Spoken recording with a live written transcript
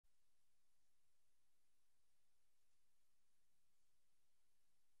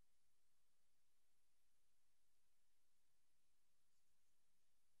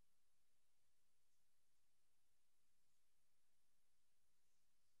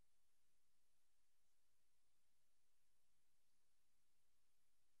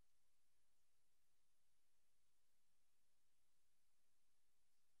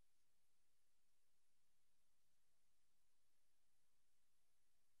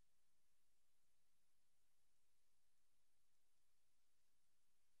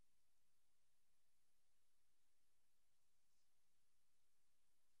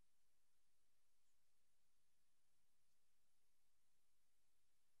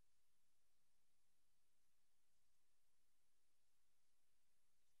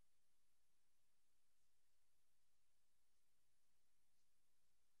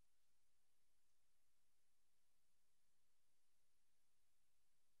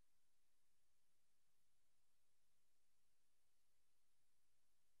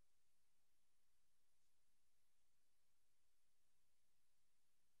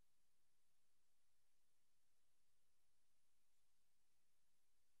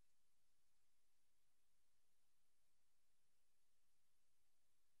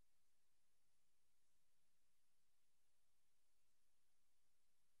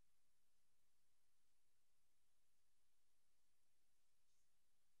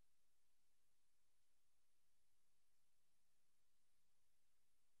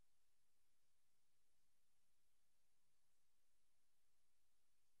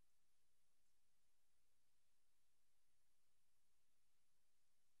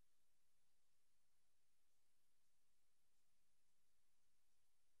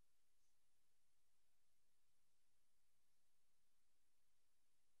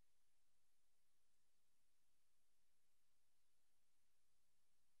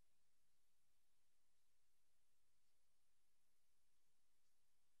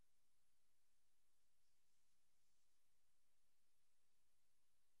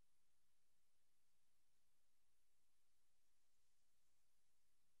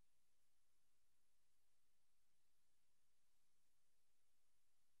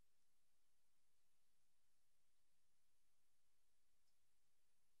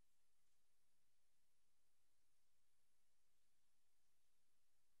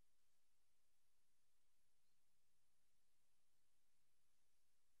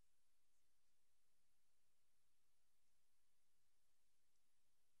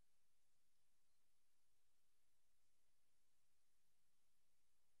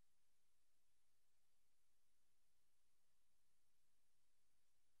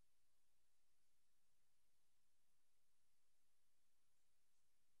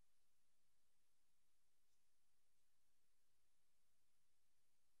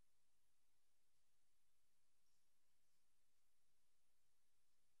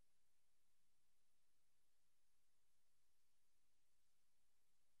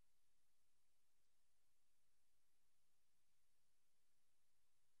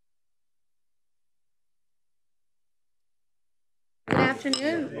Good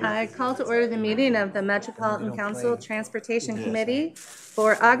afternoon. I call to order the meeting of the Metropolitan Council Transportation Committee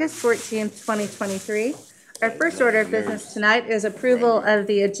for August 14th, 2023. Our first order of business tonight is approval of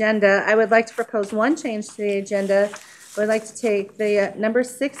the agenda. I would like to propose one change to the agenda. I would like to take the number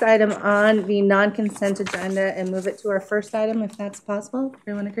 6 item on the non-consent agenda and move it to our first item, if that's possible.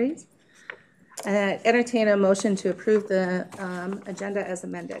 Everyone agrees? Entertain a motion to approve the agenda as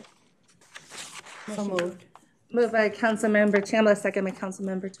amended. So moved. Moved by Councilmember Chambliss, second by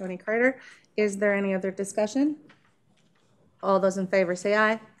Councilmember Tony Carter. Is there any other discussion? All those in favor say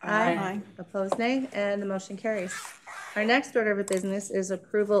aye. Aye. Opposed, nay, and the motion carries. Our next order of business is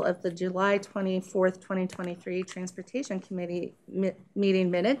approval of the July 24th, 2023 Transportation Committee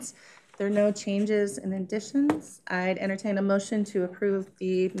meeting minutes. There are no changes and additions. I'd entertain a motion to approve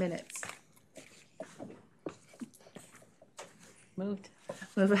the minutes. Moved.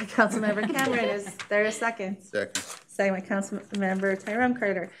 Moved by Councilmember Cameron. Is there a second? Second. Second by Councilmember Tyrone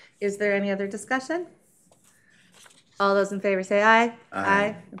Carter. Is there any other discussion? All those in favor say aye.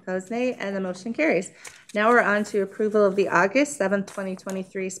 Aye. Opposed, nay, and the motion carries. Now we're on to approval of the August 7th,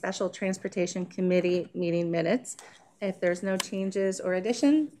 2023 Special Transportation Committee meeting minutes. If there's no changes or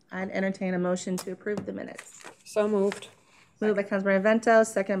addition, I'd entertain a motion to approve the minutes. So moved. Moved by Councilmember Vento,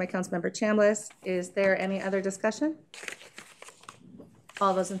 second by Councilmember Chambliss. Is there any other discussion?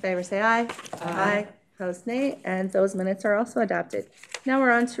 All those in favor say aye. Aye. Opposed, nay, and those minutes are also adopted. Now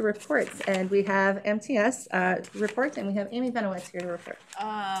we're on to reports, and we have MTS report, and we have Amy Benowitz here to report.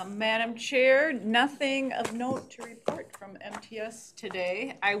 Madam Chair, nothing of note to report from MTS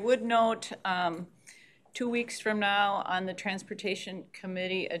today. I would note 2 weeks from now on the Transportation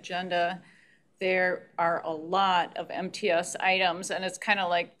Committee agenda, there are a lot of MTS items, and it's kind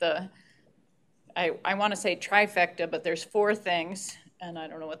of like the, I want to say trifecta, but there's 4 things. And I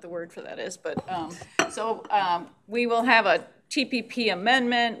don't know what the word for that is, but we will have a TPP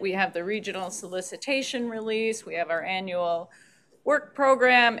amendment, we have the regional solicitation release, we have our annual work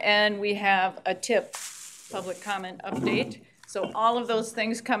program, and we have a TIP, public comment update. So all of those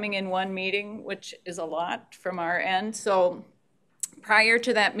things coming in one meeting, which is a lot from our end. So prior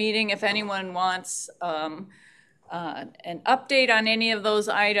to that meeting, if anyone wants an update on any of those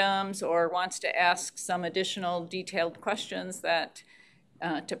items or wants to ask some additional detailed questions that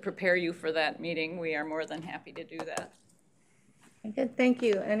to prepare you for that meeting, we are more than happy to do that. Good, thank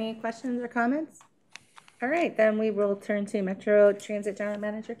you. Any questions or comments? All right, then we will turn to Metro Transit General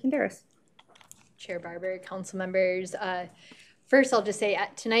Manager Kinderis. Chair Barber, council members. First, I'll just say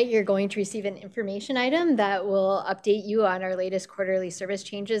tonight you're going to receive an information item that will update you on our latest quarterly service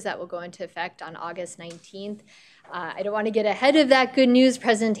changes that will go into effect on August 19th. I don't want to get ahead of that good news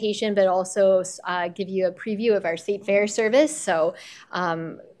presentation, but also give you a preview of our state fair service. So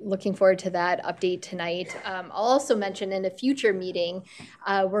looking forward to that update tonight. I'll also mention in a future meeting,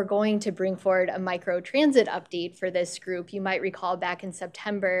 we're going to bring forward a micro transit update for this group. You might recall back in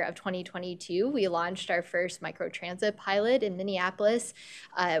September of 2022, we launched our first micro transit pilot in Minneapolis.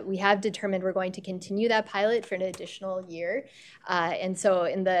 We have determined we're going to continue that pilot for an additional year. And so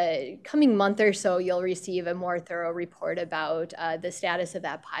in the coming month or so, you'll receive a more thorough report about the status of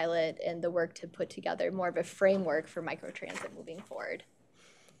that pilot and the work to put together more of a framework for microtransit moving forward.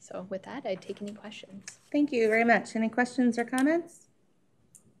 So with that, I'd take any questions. Thank you very much. Any questions or comments?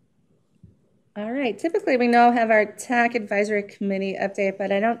 All right, typically we now have our TAAC Advisory Committee update,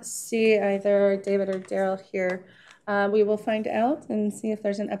 but I don't see either David or Daryl here. We will find out and see if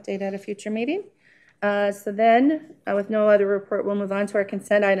there's an update at a future meeting. So then, with no other report, we'll move on to our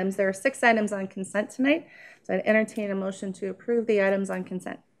consent items. There are 6 items on consent tonight, so I'd entertain a motion to approve the items on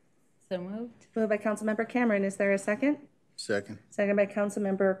consent. So moved. Moved by Councilmember Cameron. Is there a second? Second. Second by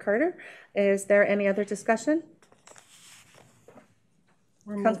Councilmember Carter. Is there any other discussion?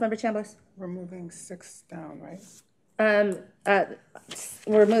 Councilmember Chambliss. We're moving 6 down, right?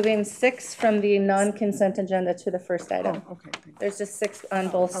 We're moving 6 from the non-consent agenda to the first item. Oh, okay. Thank you. There's just 6 on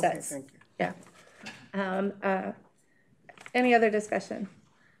both Okay, sets. thank you. Yeah. Any other discussion?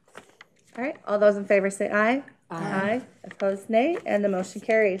 All right, all those in favor say aye. Aye. Opposed, nay, and the motion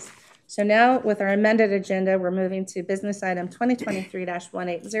carries. So now with our amended agenda, we're moving to business item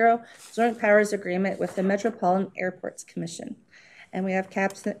 2023-180, Joint Powers Agreement with the Metropolitan Airports Commission. And we have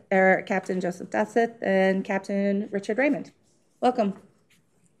Captain Joseph Dossett and Captain Richard Raymond. Welcome.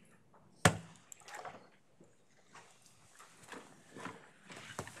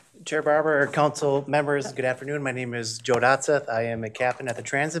 Chair Barber, council members, good afternoon. My name is Joe Dotseth. I am a captain at the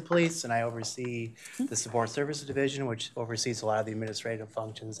Transit Police, and I oversee the Support Services Division, which oversees a lot of the administrative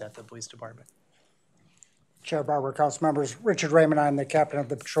functions at the police department. Chair Barber, council members, Richard Raymond. I'm the captain of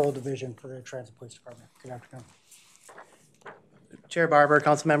the Patrol Division for the Transit Police Department. Good afternoon. Chair Barber,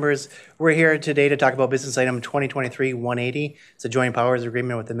 council members, we're here today to talk about business item 2023-180. It's a joint powers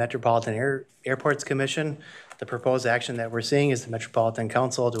agreement with the Metropolitan Airports Commission. The proposed action that we're seeing is the Metropolitan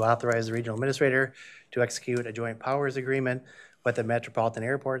Council to authorize the regional administrator to execute a joint powers agreement with the Metropolitan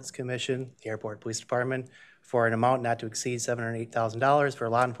Airports Commission, the Airport Police Department, for an amount not to exceed $708,000 for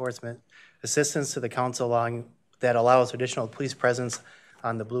law enforcement assistance to the council that allows additional police presence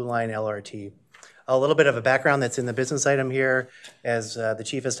on the Blue Line LRT. A little bit of a background that's in the business item here. As the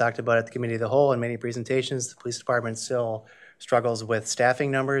chief has talked about at the committee of the whole in many presentations, the police department still struggles with staffing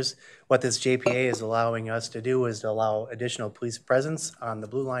numbers. What this JPA is allowing us to do is to allow additional police presence on the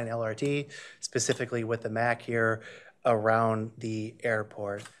Blue Line LRT, specifically with the MAC here around the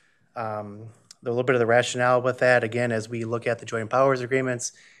airport. A little bit of the rationale with that, again, as we look at the joint powers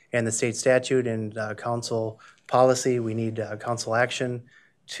agreements and the state statute and council policy, we need council action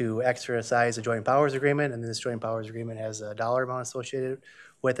to exercise a joint powers agreement, and this joint powers agreement has a dollar amount associated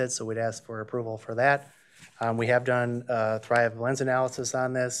with it, so we'd ask for approval for that. We have done a Thrive lens analysis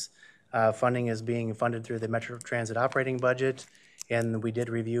on this. Funding is being funded through the Metro Transit operating budget, and we did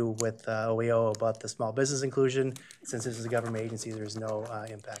review with OEO about the small business inclusion. Since this is a government agency, there's no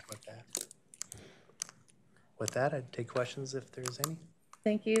impact with that. With that, I'd take questions if there's any.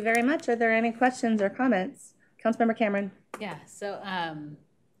 Thank you very much. Are there any questions or comments? Councilmember Cameron. Yeah, so,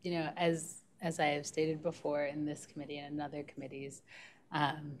 you know, as I have stated before in this committee and in other committees,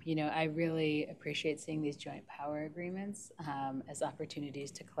 you know, I really appreciate seeing these joint power agreements as opportunities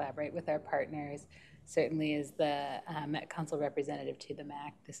to collaborate with our partners. Certainly as the Met Council representative to the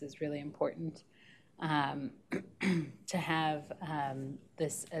MAC, this is really important to have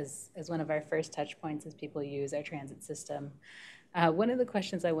this as one of our first touch points as people use our transit system. One of the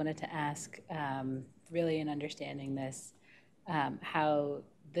questions I wanted to ask, really in understanding this, how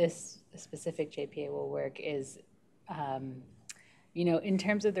this specific JPA will work is, you know, in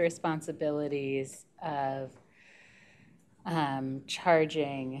terms of the responsibilities of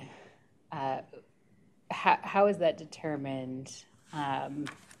charging, how is that determined?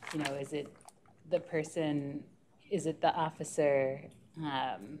 You know, is it the person, is it the officer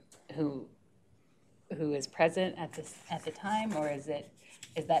who is present at the time, or is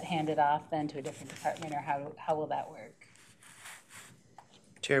that handed off then to a different department, or how will that work?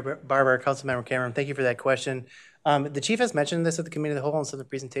 Chair Barber, Councilmember Cameron, thank you for that question. The chief has mentioned this at the committee of the whole in some of the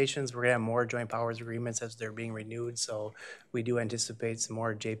presentations. We're going to have more joint powers agreements as they're being renewed, so we do anticipate some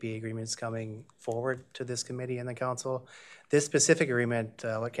more JPA agreements coming forward to this committee and the council. This specific agreement,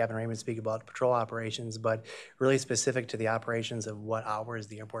 let Captain Raymond speak about patrol operations, but really specific to the operations of what hours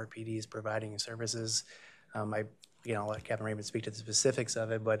the airport PD is providing services. Let Captain Raymond speak to the specifics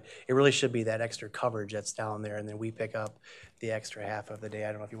of it, but it really should be that extra coverage that's down there, and then we pick up the extra half of the day.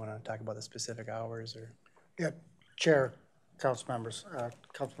 I don't know if you want to talk about the specific hours or. Yeah, Chair, council members,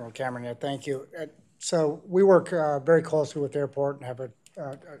 Councilmember Cameron, yeah, thank you. So we work very closely with the airport and have a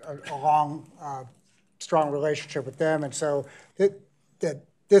long, strong relationship with them, and so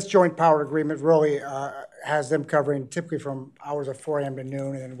this joint power agreement really has them covering typically from hours of 4 a.m. to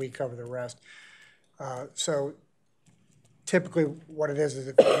noon, and then we cover the rest. So typically what it is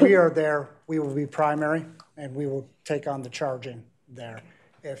if we are there, we will be primary, and we will take on the charging there.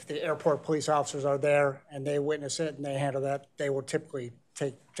 If the airport police officers are there and they witness it and they handle that, they will typically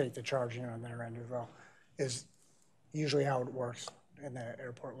take the charging on their end as well, is usually how it works in the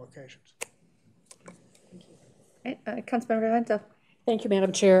airport locations. Okay, Councilmember Vento. Thank you,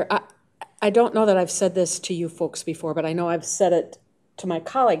 Madam Chair. I don't know that I've said this to you folks before, but I know I've said it to my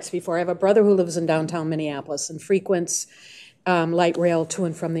colleagues before. I have a brother who lives in downtown Minneapolis and frequents light rail to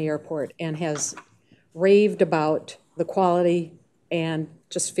and from the airport and has raved about the quality and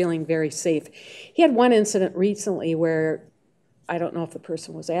just feeling very safe. He had one incident recently where I don't know if the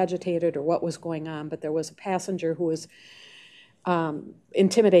person was agitated or what was going on, but there was a passenger who was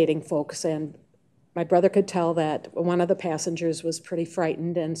intimidating folks, and my brother could tell that one of the passengers was pretty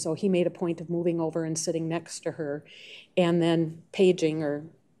frightened, and so he made a point of moving over and sitting next to her and then paging or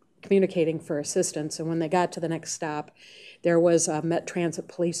communicating for assistance. And when they got to the next stop, there was a Met Transit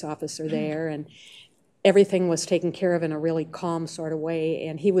police officer there, and everything was taken care of in a really calm sort of way,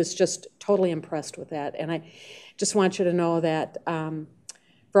 and he was just totally impressed with that. And I just want you to know that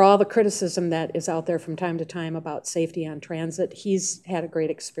for all the criticism that is out there from time to time about safety on transit, he's had a great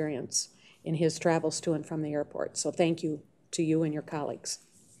experience in his travels to and from the airport. So thank you to you and your colleagues.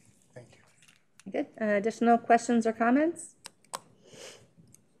 Thank you. Good. Additional questions or comments?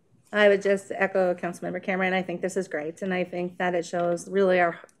 I would just echo Councilmember Cameron. I think this is great, and I think that it shows really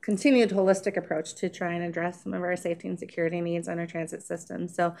our continued holistic approach to try and address some of our safety and security needs on our transit system.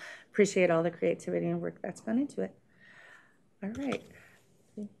 So appreciate all the creativity and work that's gone into it. All right.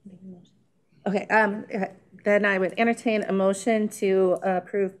 Okay, then I would entertain a motion to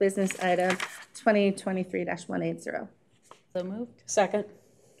approve business item 2023-180. So moved. Second.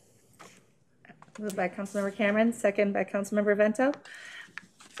 Moved by Councilmember Cameron, second by Councilmember Vento.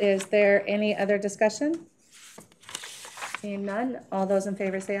 Is there any other discussion? Seeing none, all those in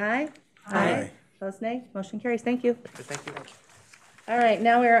favor say aye. Aye. Opposed, nay. Motion carries. Thank you. Thank you. All right,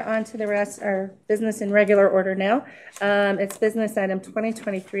 now we're on to the rest, our business in regular order now. It's business item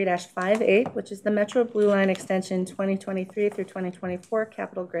 2023-58, which is the Metro Blue Line Extension 2023 through 2024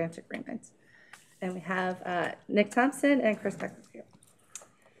 Capital Grant Agreement. And we have Nick Thompson and Chris Becker here.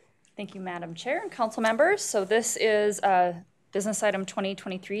 Thank you, Madam Chair and council members. So this is business item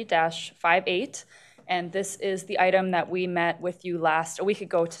 2023-58, and this is the item that we met with you a week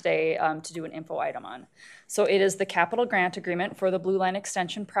ago today to do an info item on. So it is the capital grant agreement for the Blue Line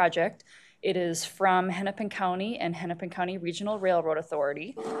Extension project. It is from Hennepin County and Hennepin County Regional Railroad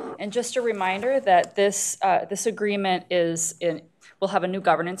Authority. And just a reminder that this agreement will have a new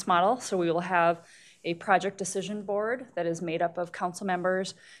governance model. So we will have a project decision board that is made up of council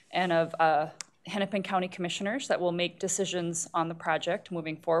members and of Hennepin County commissioners that will make decisions on the project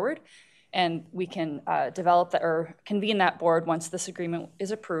moving forward. And we can develop or convene that board once this agreement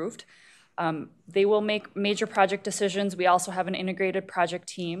is approved. They will make major project decisions. We also have an integrated project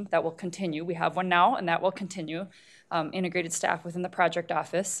team that will continue. We have one now, and that will continue, integrated staff within the project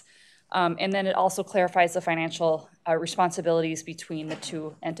office. And then it also clarifies the financial responsibilities between the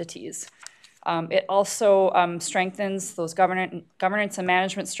two entities. It also strengthens those governance and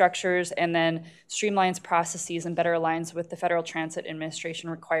management structures, and then streamlines processes and better aligns with the Federal Transit Administration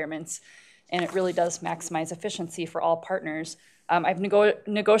requirements. And it really does maximize efficiency for all partners. I've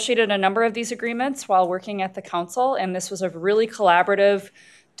negotiated a number of these agreements while working at the council, and this was a really collaborative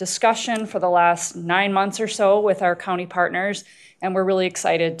discussion for the last 9 months or so with our county partners, and we're really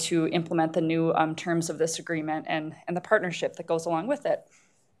excited to implement the new terms of this agreement and the partnership that goes along with it.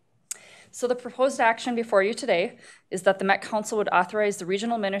 So the proposed action before you today is that the Met Council would authorize the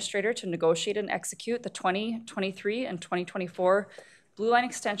regional administrator to negotiate and execute the 2023 and 2024 Blue Line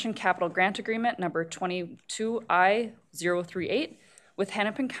Extension Capital Grant Agreement number 22I038 with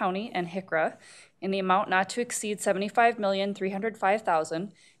Hennepin County and HICRA in the amount not to exceed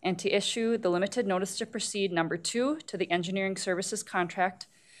 $75,305,000, and to issue the limited notice to proceed number 2 to the engineering services contract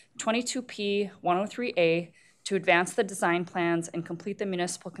 22P103A to advance the design plans and complete the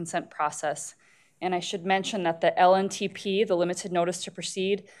municipal consent process. And I should mention that the LNTP, the limited notice to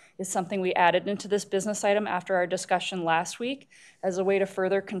proceed, is something we added into this business item after our discussion last week as a way to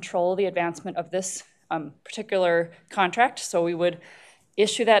further control the advancement of this particular contract. So we would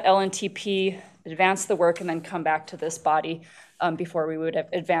issue that LNTP, advance the work, and then come back to this body before we would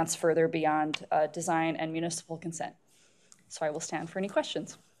advance further beyond design and municipal consent. So I will stand for any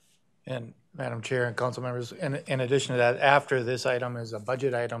questions. And Madam Chair and council members, in addition to that, after this item is a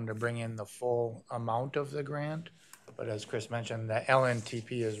budget item to bring in the full amount of the grant. But as Chris mentioned, the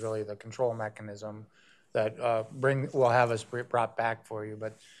LNTP is really the control mechanism that will have us brought back for you.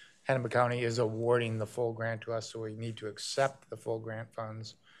 But Hennepin County is awarding the full grant to us, so we need to accept the full grant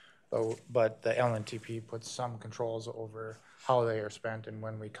funds. But the LNTP puts some controls over how they are spent and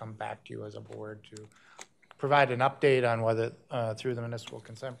when we come back to you as a board to provide an update on whether through the municipal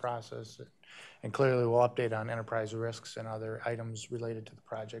consent process, and clearly we'll update on enterprise risks and other items related to the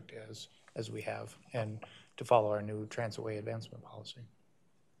project as we have, and to follow our new Transitway advancement policy.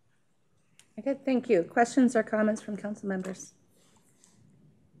 Okay, thank you. Questions or comments from council members?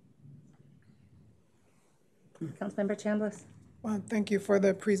 Councilmember Chambliss. Well, thank you for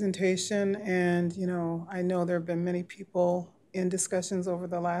the presentation. And, I know there have been many people in discussions over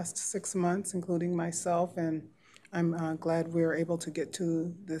the last 6 months, including myself, and I'm glad we're able to get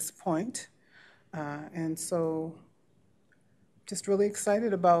to this point. And so just really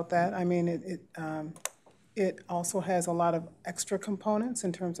excited about that. I mean, it also has a lot of extra components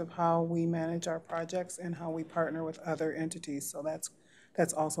in terms of how we manage our projects and how we partner with other entities. So that's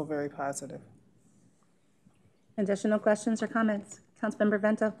also very positive. Additional questions or comments? Councilmember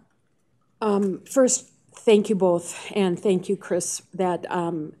Vento. First, thank you both, and thank you, Chris. That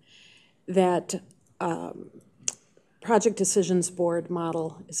project decisions board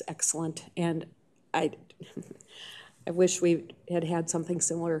model is excellent, and I wish we had something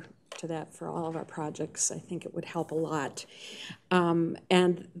similar to that for all of our projects. I think it would help a lot.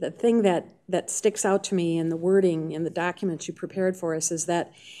 And the thing that sticks out to me in the wording in the documents you prepared for us is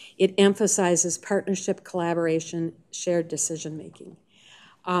that it emphasizes partnership, collaboration, shared decision-making.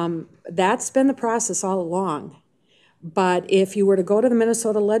 That's been the process all along. But if you were to go to the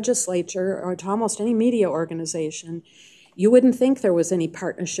Minnesota legislature or to almost any media organization, you wouldn't think there was any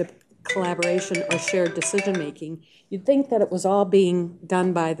partnership, collaboration, or shared decision-making. You'd think that it was all being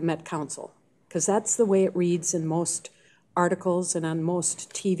done by the Met Council, because that's the way it reads in most articles and on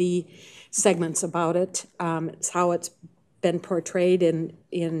most TV segments about it. It's how it's been portrayed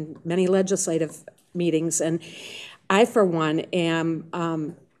in many legislative meetings. And I, for one,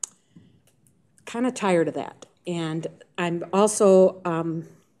 am kind of tired of that. And I'm also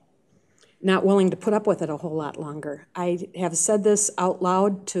not willing to put up with it a whole lot longer. I have said this out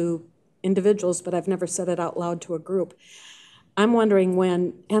loud to individuals, but I've never said it out loud to a group. I'm wondering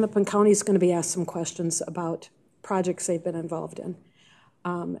when Hennepin County is going to be asked some questions about projects they've been involved in.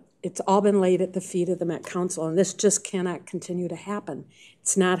 It's all been laid at the feet of the Met Council, and this just cannot continue to happen.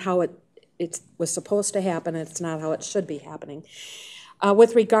 It's not how it was supposed to happen, and it's not how it should be happening.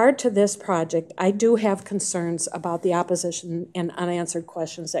 With regard to this project, I do have concerns about the opposition and unanswered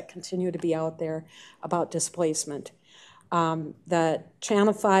questions that continue to be out there about displacement. The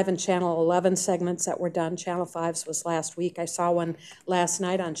Channel 5 and Channel 11 segments that were done, Channel 5's was last week. I saw one last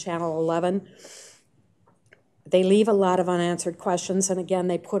night on Channel 11. They leave a lot of unanswered questions, and again,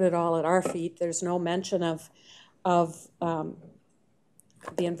 they put it all at our feet. There's no mention of the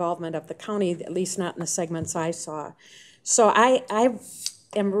involvement of the county, at least not in the segments I saw. So I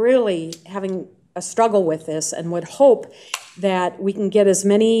am really having a struggle with this and would hope that we can get as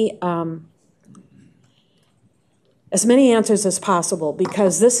many answers as possible,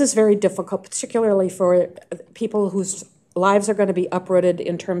 because this is very difficult, particularly for people whose lives are going to be uprooted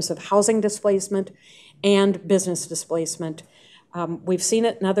in terms of housing displacement and business displacement. We've seen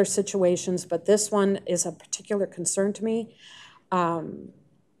it in other situations, but this one is a particular concern to me. I'm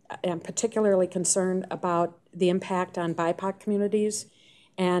particularly concerned about the impact on BIPOC communities,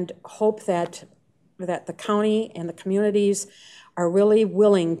 and hope that the county and the communities are really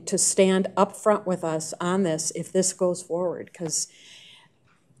willing to stand up front with us on this if this goes forward, because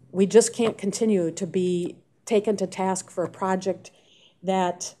we just can't continue to be taken to task for a project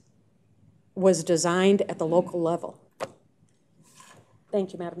that was designed at the local level.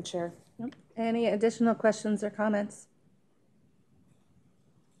 Thank you, Madam Chair. Any additional questions or comments?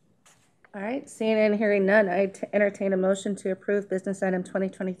 All right, seeing and hearing none, I entertain a motion to approve business item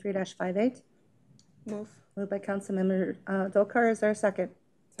 2023-58. Move. Moved by Councilmember Dolkar. Is there a second?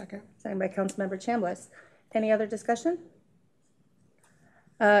 Second. Second by Councilmember Chambliss. Any other discussion?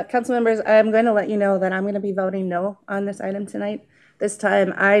 Council members, I'm going to let you know that I'm going to be voting no on this item tonight. This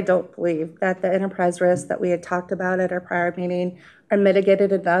time, I don't believe that the enterprise risks that we had talked about at our prior meeting are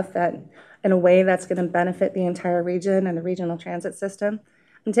mitigated enough that in a way that's going to benefit the entire region and the regional transit system.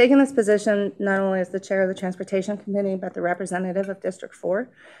 I'm taking this position not only as the chair of the Transportation Committee, but the representative of District 4.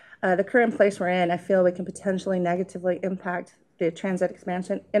 The current place we're in, I feel we can potentially negatively impact the transit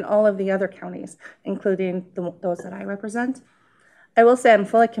expansion in all of the other counties, including those that I represent. I will say I'm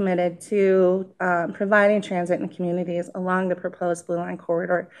fully committed to providing transit in communities along the proposed Blue Line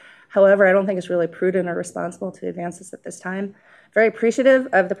corridor. However, I don't think it's really prudent or responsible to advance this at this time. Very appreciative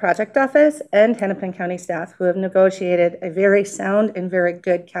of the project office and Hennepin County staff who have negotiated a very sound and very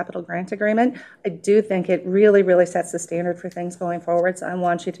good capital grant agreement. I do think it really, really sets the standard for things going forward. So I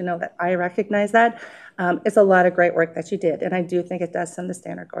want you to know that I recognize that. It's a lot of great work that you did, and I do think it does set the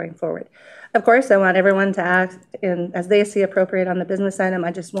standard going forward. Of course, I want everyone to act as they see appropriate on the business item.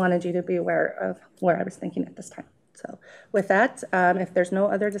 I just wanted you to be aware of where I was thinking at this time. So with that, if there's no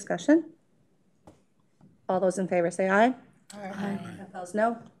other discussion, all those in favor say aye. Aye. Opposed,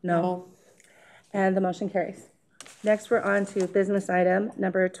 no? No. And the motion carries. Next, we're on to business item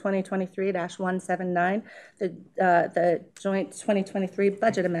number 2023-179, the joint 2023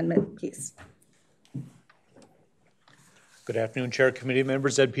 budget amendment piece. Good afternoon, Chair, committee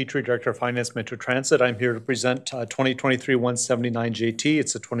members. Ed Petrie, Director of Finance, Metro Transit. I'm here to present 2023-179 JT.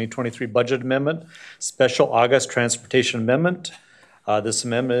 It's a 2023 budget amendment, special August transportation amendment. This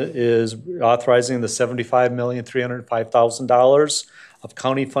amendment is authorizing the $75,305,000 of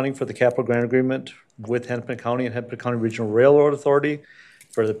county funding for the capital grant agreement with Hennepin County and Hennepin County Regional Railroad Authority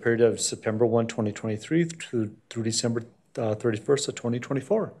for the period of September 1, 2023 through December 31st of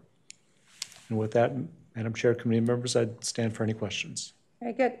 2024. And with that, Madam Chair, committee members, I'd stand for any questions.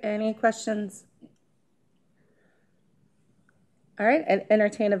 Very good. Any questions? All right, I'd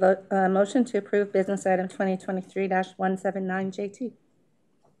entertain a motion to approve business item 2023-179 JT.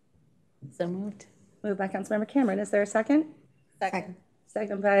 So moved. Moved by Councilmember Cameron. Is there a second? Second.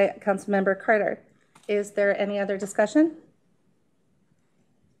 Second by Councilmember Carter. Is there any other discussion?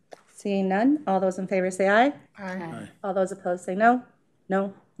 Seeing none, all those in favor say aye. Aye. All those opposed say no.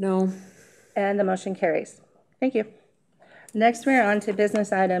 No. No. And the motion carries. Thank you. Next, we're on to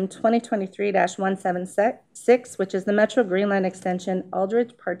business item 2023-176, which is the Metro Green Line Extension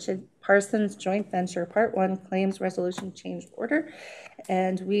Aldridge Parsons Joint Venture Part 1 Claims Resolution Change Order.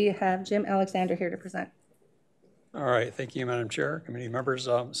 And we have Jim Alexander here to present. All right, thank you, Madam Chair, committee members.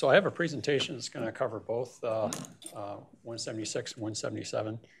 So I have a presentation that's going to cover both 176 and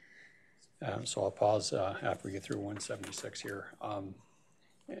 177. So I'll pause after we get through 176 here.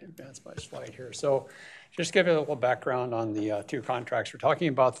 Advance my slide here. So just give you a little background on the two contracts. We're talking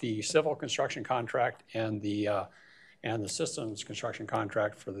about the civil construction contract and the systems construction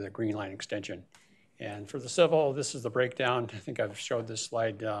contract for the Green Line extension. And for the civil, this is the breakdown. I think I've showed this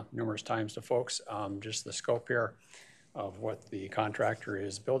slide numerous times to folks. Just the scope here of what the contractor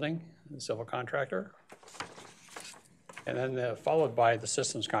is building, the civil contractor. And then followed by the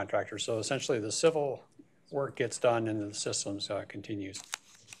systems contractor. So essentially the civil work gets done and the systems continues.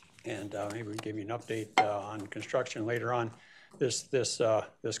 And maybe we can give you an update on construction later on this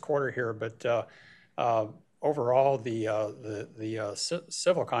quarter here. But overall, the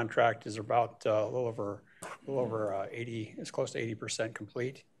civil contract is about a little over 80. It's close to 80%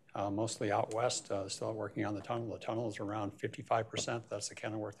 complete. Mostly out west. Still working on the tunnel. The tunnel is around 55%. That's the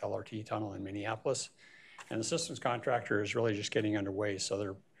Kenilworth LRT tunnel in Minneapolis. And the systems contractor is really just getting underway. So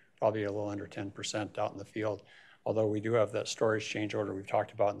they're probably a little under 10% out in the field. Although we do have that storage change order we've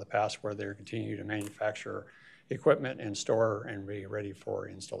talked about in the past where they're continuing to manufacture equipment and store and be ready for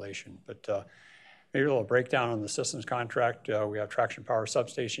installation. But maybe a little breakdown on the systems contract. We have traction power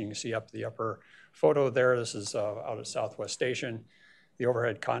substation. You can see up the upper photo there. This is out at Southwest Station. The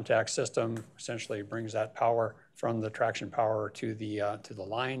overhead contact system essentially brings that power from the traction power to the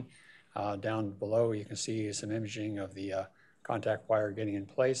line. Down below, you can see some imaging of the contact wire getting in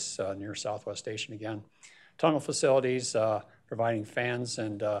place near Southwest Station again. Tunnel facilities, providing fans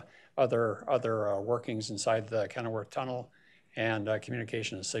and other workings inside the Kenilworth Tunnel, and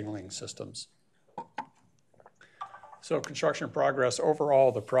communication and signaling systems. So construction progress,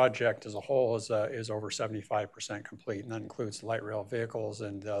 overall, the project as a whole is over 75% complete, and that includes the light rail vehicles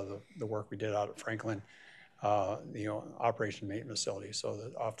and the work we did out at Franklin, operation maintenance facility.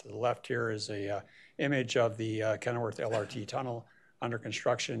 So off to the left here is a image of the Kenilworth LRT tunnel under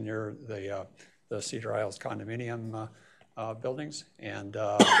construction near the Cedar Isles condominium buildings, and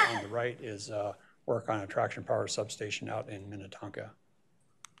on the right is work on a traction power substation out in Minnetonka.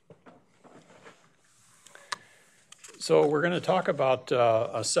 So we're going to talk about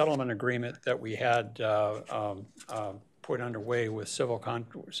a settlement agreement that we had put underway with civil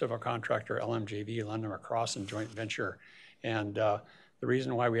contractor LMJV, London McCross and joint venture. And the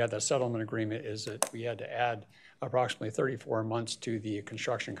reason why we had that settlement agreement is that we had to add approximately 34 months to the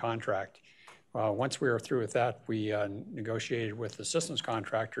construction contract. Once we were through with that, we negotiated with the systems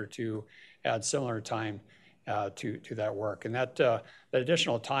contractor to add similar time to that work. And that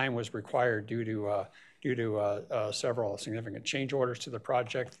additional time was required due to several significant change orders to the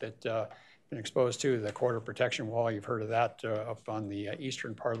project that been exposed to. The quarter protection wall, you've heard of that up on the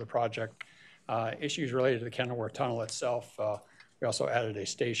eastern part of the project. Issues related to the Kenilworth Tunnel itself. We also added a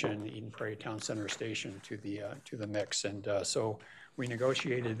station, Eden Prairie Town Center Station, to the mix. And so we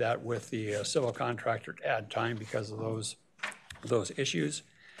negotiated that with the civil contractor to add time because of those issues.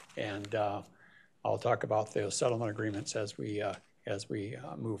 And I'll talk about the settlement agreements as we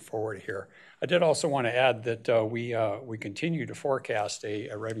move forward here. I did also want to add that we continue to forecast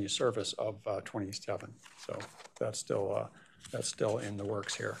a revenue service of 27. So that's still in the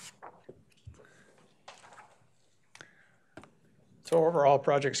works here. So overall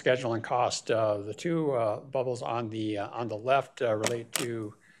project schedule and cost, the two bubbles on the left relate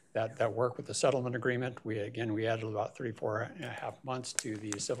to that work with the settlement agreement. We added about 34.5 months to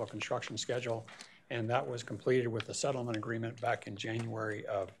the civil construction schedule, and that was completed with the settlement agreement back in January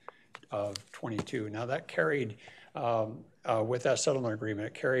of 22. Now that carried, with that settlement agreement,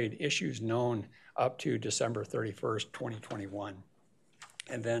 it carried issues known up to December 31st, 2021.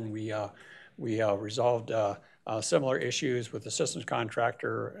 And then we resolved similar issues with the systems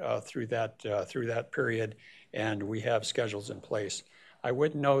contractor through that period, and we have schedules in place. I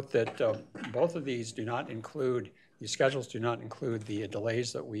would note that both of these do not include, these schedules do not include the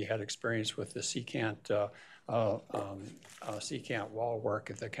delays that we had experienced with the secant wall work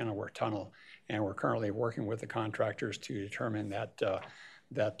at the Kenilworth Tunnel, and we're currently working with the contractors to determine the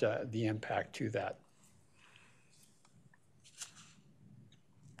impact to that.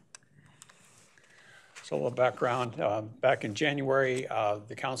 So a little background. Back in January,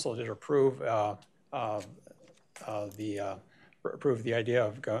 the council did approve the idea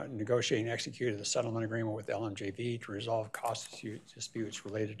of negotiating and executing the settlement agreement with LMJV to resolve cost disputes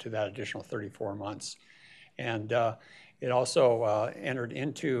related to that additional 34 months. And It also entered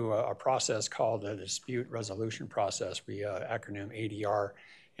into a process called a dispute resolution process, we acronym ADR,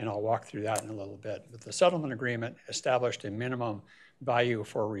 and I'll walk through that in a little bit. But the settlement agreement established a minimum value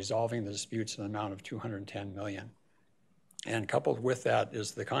for resolving the disputes in the amount of $210 million. And coupled with that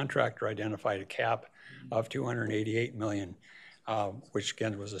is the contractor identified a cap of $288 million, which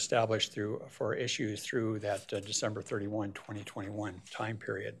again was established for issues through that December 31, 2021 time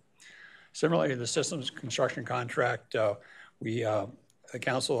period. Similarly, the systems construction contract, the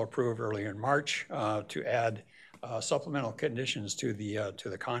council approved earlier in March to add supplemental conditions to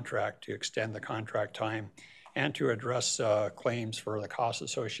the contract to extend the contract time and to address claims for the costs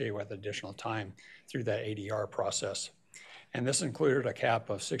associated with additional time through that ADR process. And this included a cap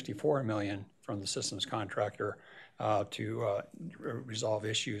of $64 million from the systems contractor to resolve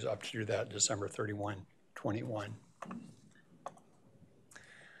issues up through that December 31, 21.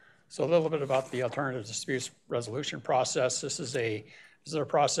 So a little bit about the alternative disputes resolution process. This is a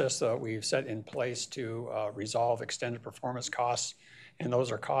process that we've set in place to resolve extended performance costs, and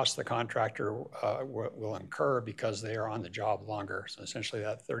those are costs the contractor will incur because they are on the job longer. So essentially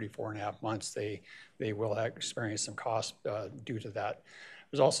that 34.5 months, they will experience some costs due to that.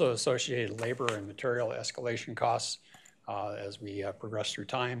 There's also associated labor and material escalation costs as we progress through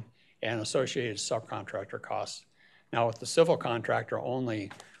time, and associated subcontractor costs. Now with the civil contractor only,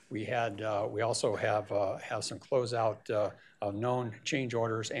 we also have some closeout of known change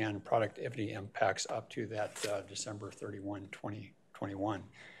orders and productivity impacts up to that December 31, 2021.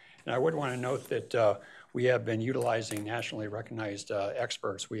 And I would want to note that we have been utilizing nationally recognized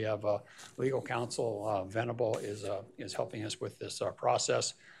experts. We have legal counsel, Venable is helping us with this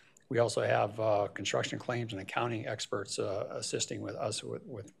process. We also have construction claims and accounting experts assisting us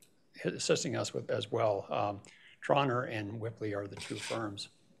as well. Troner and Whipley are the two firms.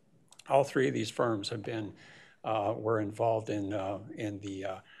 All three of these firms have been were involved in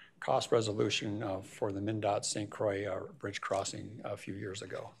the cost resolution for the MnDOT St. Croix bridge crossing a few years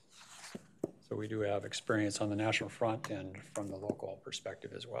ago. So we do have experience on the national front and from the local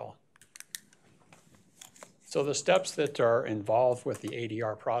perspective as well. So the steps that are involved with the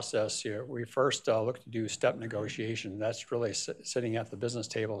ADR process, we first look to do step negotiation. That's really sitting at the business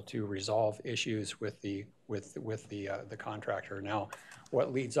table to resolve issues with the contractor. Now,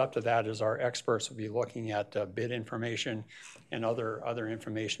 what leads up to that is our experts will be looking at bid information and other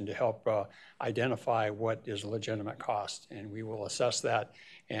information to help identify what is legitimate cost, and we will assess that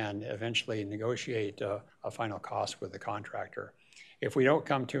and eventually negotiate a final cost with the contractor. If we don't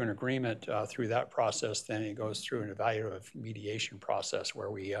come to an agreement through that process, then it goes through an evaluative mediation process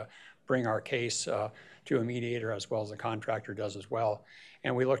where we bring our case to a mediator as well as the contractor does as well.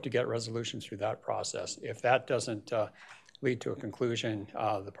 And we look to get resolution through that process. If that doesn't lead to a conclusion,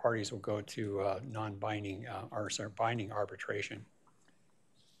 the parties will go to non-binding or binding arbitration.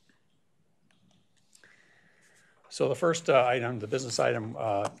 So the first item, the business item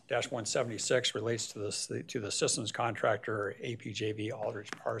 -176, relates to the systems contractor APJV Aldrich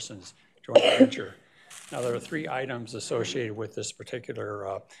Parsons joint venture. Now there are three items associated with this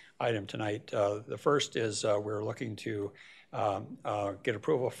particular item tonight. The first is we're looking to get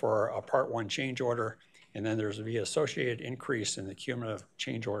approval for a Part 1 change order, and then there's the associated increase in the cumulative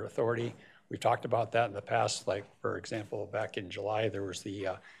change order authority. We've talked about that in the past, like for example, back in July, there was the,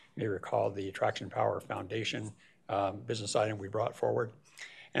 you may recall, the Traction Power Foundation business item we brought forward.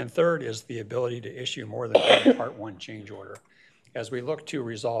 And third is the ability to issue more than one Part 1 change order. As we look to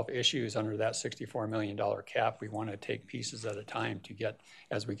resolve issues under that $64 million cap, we want to take pieces at a time to get,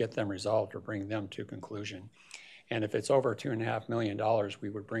 as we get them resolved, or bring them to conclusion. And if it's over $2.5 million, we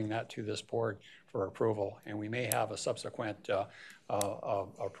would bring that to this board for approval. And we may have a subsequent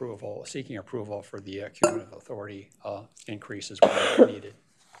approval, seeking approval for the cumulative authority increases when needed.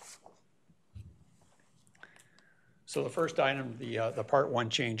 So the first item, the Part 1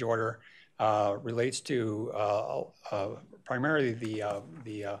 change order, relates to primarily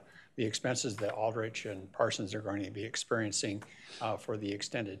the expenses that Aldrich and Parsons are going to be experiencing for the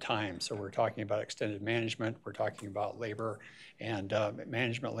extended time. So we're talking about extended management, we're talking about labor and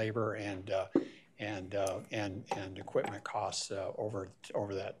management labor and equipment costs over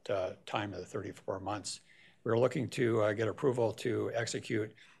that time of the 34 months. We're looking to get approval to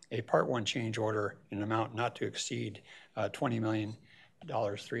execute a Part 1 change order in an amount not to exceed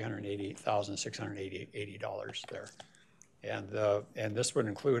 $20,388,680 there. And this would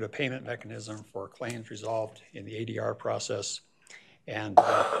include a payment mechanism for claims resolved in the ADR process. And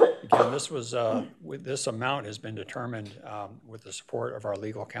again, this amount has been determined with the support of our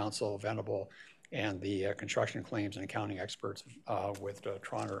legal counsel, Venable, and the construction claims and accounting experts with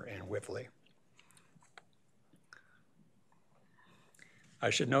Troner and Whipley. I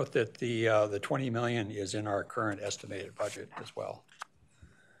should note that the 20 million is in our current estimated budget as well.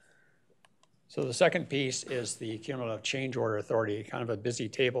 So the second piece is the cumulative change order authority, kind of a busy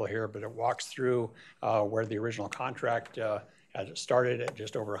table here, but it walks through where the original contract had started at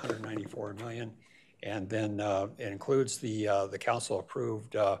just over 194 million. And then it includes the council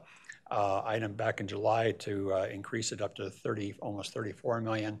approved item back in July to increase it up to almost 34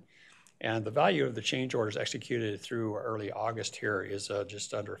 million. And the value of the change orders executed through early August here is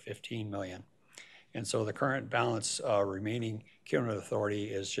just under 15 million. And so the current balance remaining cumulative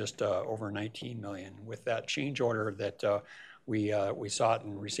authority is just over 19 million. With that change order that we sought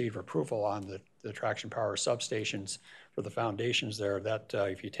and received approval on the traction power substations for the foundations there, that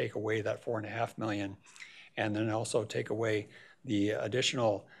if you take away that 4.5 million and then also take away the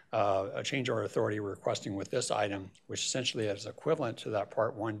additional change order authority we're requesting with this item, which essentially is equivalent to that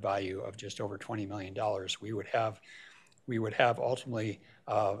Part 1 value of just over $20 million, we would have ultimately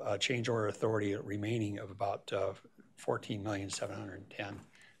a change order authority remaining of about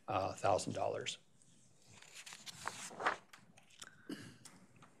 $14,710,000.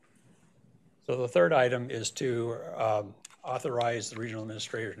 So the third item is to authorize the regional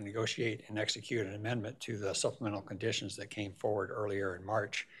administrator to negotiate and execute an amendment to the supplemental conditions that came forward earlier in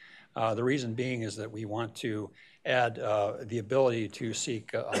March. The reason being is that we want to add the ability to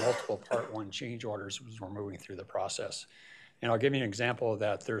seek multiple Part 1 change orders as we're moving through the process. And I'll give you an example of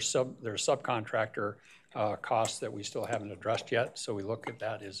that. There's subcontractor costs that we still haven't addressed yet, so we look at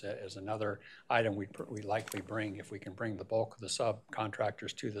that as another item we likely bring. If we can bring the bulk of the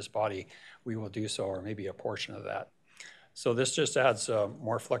subcontractors to this body, we will do so, or maybe a portion of that. So this just adds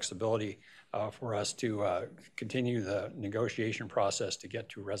more flexibility for us to continue the negotiation process to get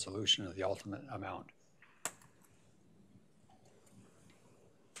to resolution of the ultimate amount.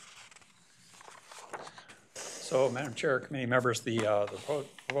 So, Madam Chair, committee members, the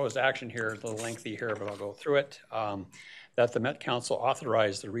proposed action here is a little lengthy here, but I'll go through it. That the Met Council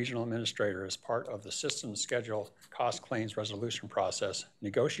authorized the regional administrator as part of the system schedule cost claims resolution process,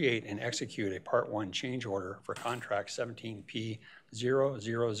 negotiate and execute a Part 1 change order for contract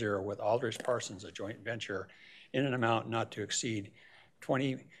 17P000 with Aldrich Parsons, a joint venture, in an amount not to exceed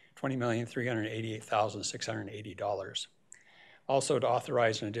 $20,388,680. Also to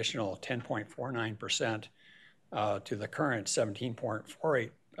authorize an additional 10.49% to the current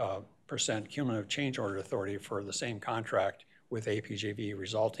 17.48% cumulative change order authority for the same contract with APJV,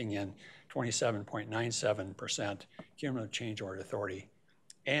 resulting in 27.97% cumulative change order authority,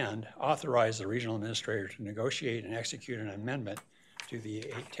 and authorize the regional administrator to negotiate and execute an amendment to the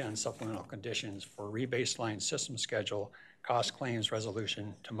 810 supplemental conditions for rebaseline system schedule cost claims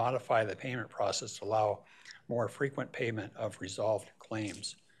resolution to modify the payment process to allow more frequent payment of resolved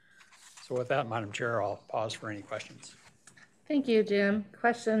claims. So with that, Madam Chair, I'll pause for any questions. Thank you, Jim.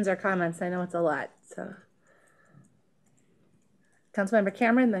 Questions or comments? I know it's a lot. So, Councilmember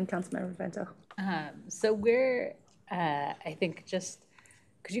Cameron, then Councilmember Vento. So we're, I think, just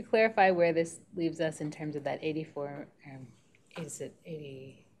could you clarify where this leaves us in terms of that 84? Is it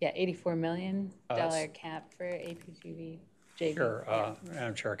 80? Yeah, $84 million cap for APGV. Sure,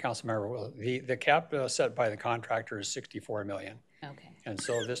 Madam Chair, Councilmember, the cap set by the contractor is $64 million. Okay. And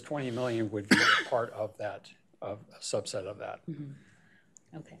so this 20 million would be part of that, of a subset of that. Mm-hmm.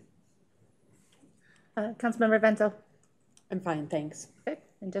 Okay. Councilmember Vento. I'm fine, thanks. Okay.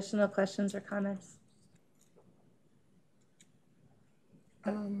 Additional questions or comments?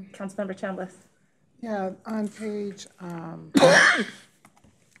 Councilmember Chambliss. Yeah, on page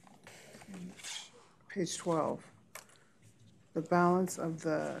 12, the balance of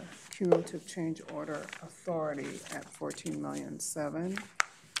the cumulative change order authority at 14,000,007.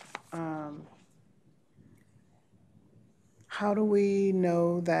 How do we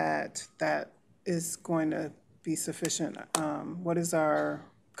know that that is going to be sufficient? What is our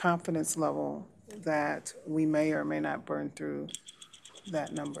confidence level that we may or may not burn through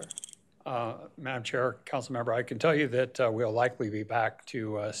that number? Madam Chair, Council Member, I can tell you that we'll likely be back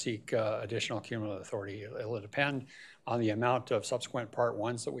to seek additional cumulative authority. It'll depend on the amount of subsequent Part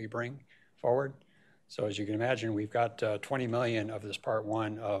 1s that we bring forward. So as you can imagine, we've got 20 million of this Part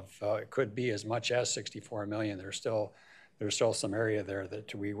 1 of, it could be as much as 64 million. There's still some area there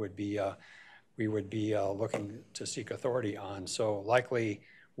that we would be looking to seek authority on. So likely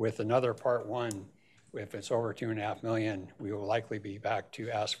with another Part 1, if it's over 2.5 million, we will likely be back to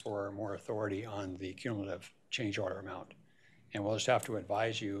ask for more authority on the cumulative change order amount. And we'll just have to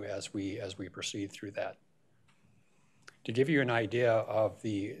advise you as we proceed through that. To give you an idea of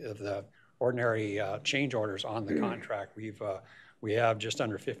the ordinary change orders on the contract, we have just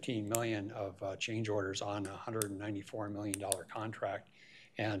under 15 million of change orders on a $194 million contract.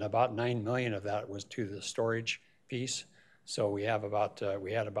 And about 9 million of that was to the storage piece. So we have about,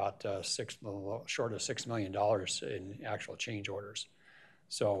 we had about short of $6 million in actual change orders.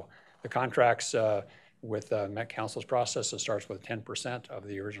 So the contracts with Met Council's process, it starts with 10% of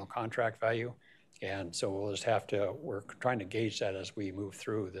the original contract value. And so we'll just have to, we're trying to gauge that as we move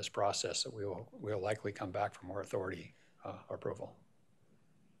through this process, that we'll likely come back for more authority approval.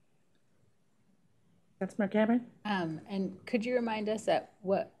 Councilmember Cameron? And could you remind us at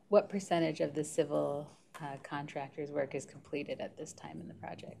what percentage of the civil contractors' work is completed at this time in the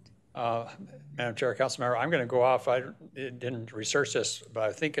project? Madam Chair, Councilmember, I'm going to go off. I didn't research this, but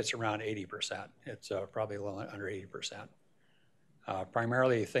I think it's around 80%. It's probably a little under 80%.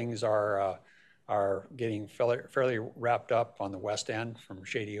 Primarily, things are getting fairly wrapped up on the west end from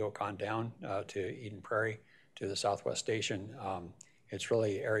Shady Oak on down to Eden Prairie to the Southwest Station. It's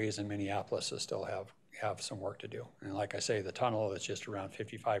really areas in Minneapolis that still have some work to do. And like I say, the tunnel is just around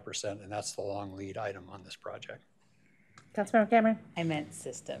 55%, and that's the long lead item on this project. Councilmember Cameron? I meant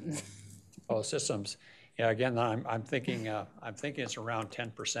systems. Oh, systems. Yeah, again, I'm thinking it's around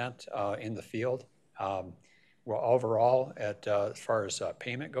 10% in the field. Well, overall, as far as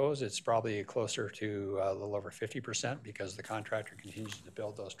payment goes, it's probably closer to a little over 50% because the contractor continues to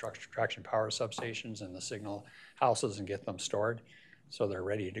build those traction power substations and the signal houses and get them stored, so they're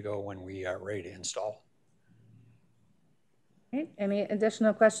ready to go when we are ready to install. All right, any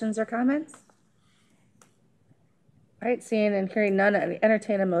additional questions or comments? All right, seeing and hearing none, I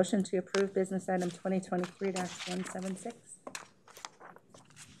entertain a motion to approve business item 2023-176.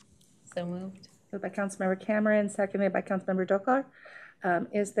 So moved. Moved by Councilmember Cameron, seconded by Councilmember Dokar.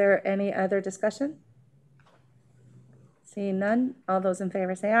 Is there any other discussion? Seeing none, all those in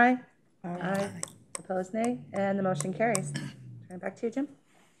favor say aye. Aye. Opposed, nay, and the motion carries. Turn it back to you, Jim.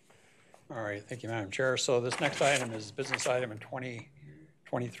 All right, thank you, Madam Chair. So this next item is business item in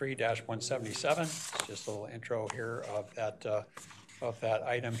 2023-177. It's just a little intro here of that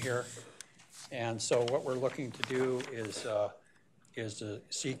item here. And so what we're looking to do is to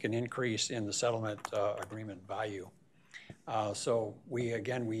seek an increase in the settlement agreement value. So we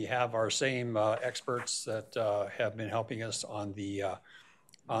have our same experts that have been helping us on the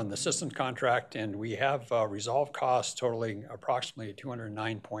systems contract, and we have resolved costs totaling approximately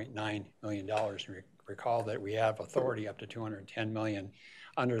 $209.9 million. Recall that we have authority up to $210 million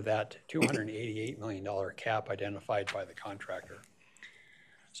under that $288 million cap identified by the contractor.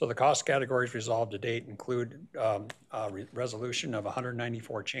 So the cost categories resolved to date include resolution of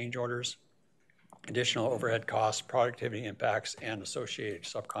 194 change orders, additional overhead costs, productivity impacts, and associated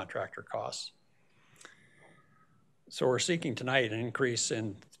subcontractor costs. So we're seeking tonight an increase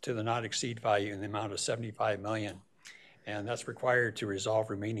to the not exceed value in the amount of $75 million. And that's required to resolve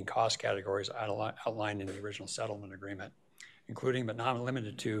remaining cost categories outlined in the original settlement agreement, including but not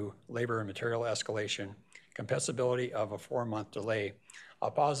limited to labor and material escalation, compensability of a 4-month delay. I'll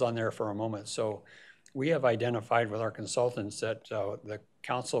pause on there for a moment. So we have identified with our consultants that the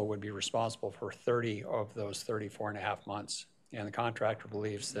council would be responsible for 30 of those 34.5 months. And the contractor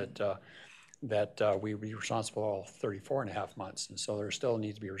believes that we would be responsible for all 34.5 months. And so there still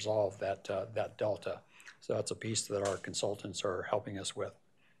needs to be resolved that delta. So that's a piece that our consultants are helping us with.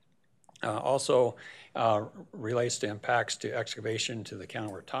 Also relates to impacts to excavation to the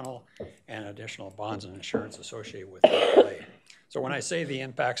Kenilworth Tunnel and additional bonds and insurance associated with the delay. So when I say the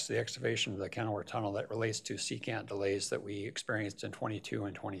impacts to the excavation of the Kenilworth Tunnel, that relates to secant delays that we experienced in 22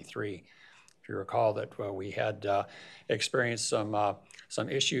 and 23. If you recall that we had experienced some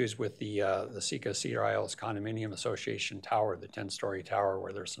issues with the Cedar Isles Condominium Association tower, the 10-story tower,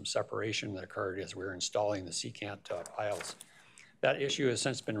 where there's some separation that occurred as we were installing the secant piles. That issue has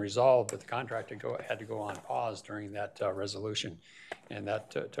since been resolved, but the contractor had to go on pause during that resolution, and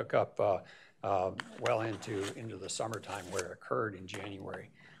that took up well into the summertime where it occurred in January.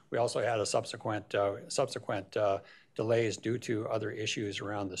 We also had a subsequent delays due to other issues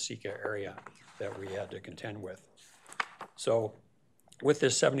around the Sika area that we had to contend with. So with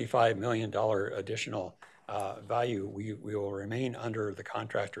this $75 million additional value, we will remain under the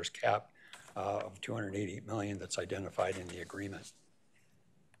contractor's cap of $288 million that's identified in the agreement.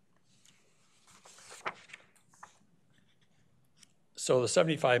 So the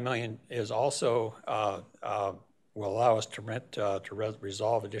 $75 million is also will allow us to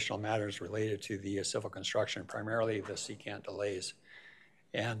resolve additional matters related to the civil construction, primarily the secant delays.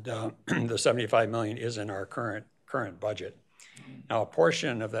 And the $75 million is in our current budget. Now, a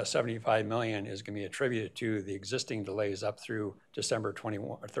portion of that 75 million is going to be attributed to the existing delays up through December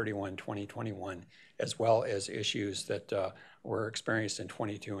 31, 2021, as well as issues that were experienced in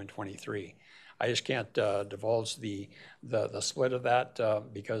 22 and 23. I just can't divulge the split of that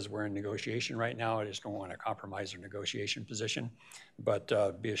because we're in negotiation right now. I just don't want to compromise our negotiation position.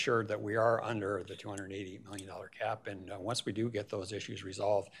 But be assured that we are under the $280 million cap. And once we do get those issues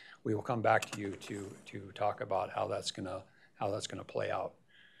resolved, we will come back to you to talk about how that's going to play out.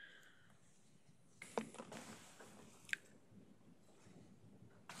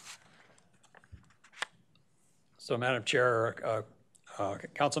 So, Madam Chair,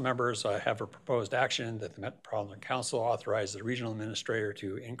 council members, I have a proposed action that the Metropolitan Council authorize the regional administrator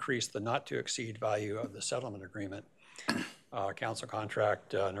to increase the not to exceed value of the settlement agreement, council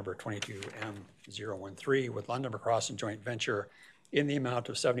contract number 22M013 with London Crossing Joint Venture in the amount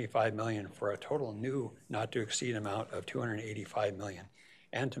of $75 million for a total new not to exceed amount of $285 million,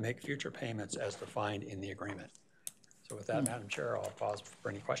 and to make future payments as defined in the agreement. So with that, Madam Chair, I'll pause for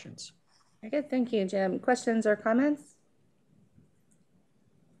any questions. Very good, thank you, Jim. Questions or comments?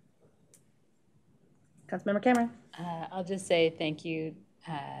 Councilmember Cameron. I'll just say thank you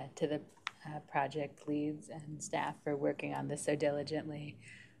to the project leads and staff for working on this so diligently,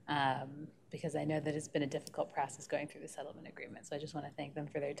 because I know that it's been a difficult process going through the settlement agreement. So I just want to thank them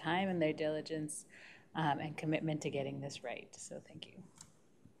for their time and their diligence and commitment to getting this right. So thank you.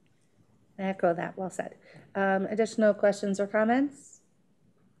 I echo that, well said. Additional questions or comments?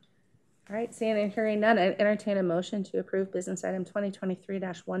 All right, seeing and hearing none, I entertain a motion to approve business item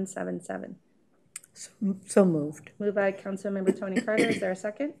 2023-177. So moved. Moved by Councilmember Tony Carter. Is there a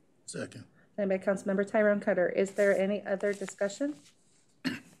second? Second. And by Councilmember Tyrone Cutter. Is there any other discussion?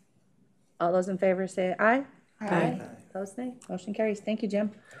 All those in favor say aye. Aye. Opposed, nay. Motion carries. Thank you,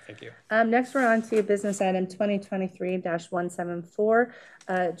 Jim. Thank you. Next, we're on to business item 2023-174,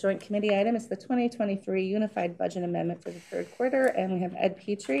 joint committee item. It's the 2023 Unified Budget Amendment for the third quarter, and we have Ed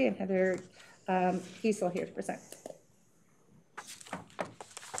Petrie and Heather Kiesel here to present.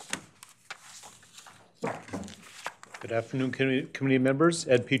 Good afternoon, committee members.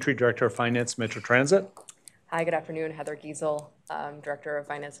 Ed Petrie, Director of Finance, Metro Transit. Hi, good afternoon. Heather Giesel, Director of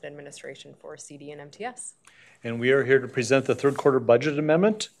Finance and Administration for CD and MTS. And we are here to present the third quarter budget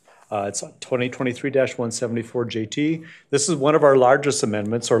amendment. It's 2023-174 JT. This is one of our largest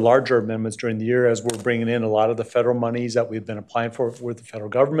amendments, or larger amendments during the year, as we're bringing in a lot of the federal monies that we've been applying for with the federal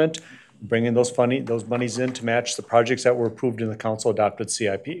government, bringing those monies in to match the projects that were approved in the council adopted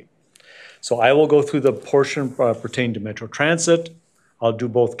CIP. So I will go through the portion pertaining to Metro Transit. I'll do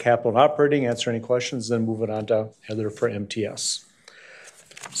both capital and operating, answer any questions, then move it on to Heather for MTS.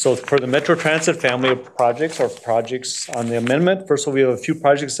 So for the Metro Transit family of projects, or projects on the amendment, first of all, we have a few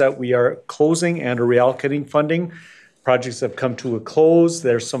projects that we are closing and are reallocating funding. Projects have come to a close.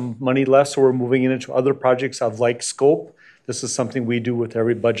 There's some money left, so we're moving into other projects of like scope. This is something we do with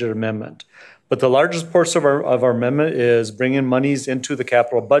every budget amendment. But the largest portion of our amendment is bringing monies into the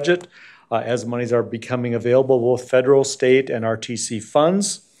capital budget. As monies are becoming available, both federal, state, and RTC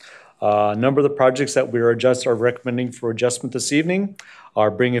funds. A number of the projects that we are recommending for adjustment this evening are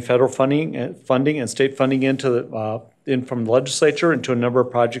bringing federal funding and state funding in from the legislature into a number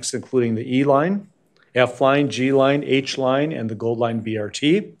of projects, including the E line, F line, G line, H line, and the Gold Line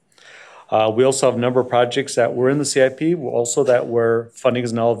BRT. We also have a number of projects that were in the CIP, also that where funding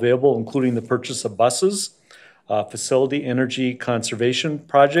is now available, including the purchase of buses, facility energy conservation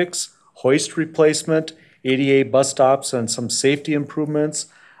projects, hoist replacement, ADA bus stops and some safety improvements,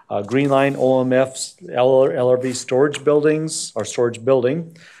 Green Line OMF LRV storage buildings, or storage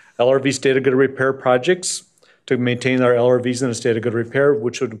building, LRV state of good repair projects to maintain our LRVs in a state of good repair,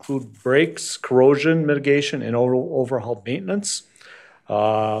 which would include brakes, corrosion mitigation, and overhaul maintenance.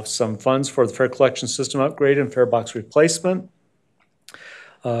 Some funds for the fare collection system upgrade and fare box replacement.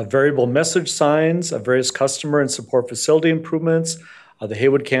 Variable message signs, various customer and support facility improvements, the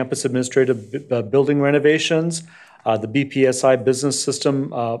Haywood Campus Administrative Building renovations, the BPSI Business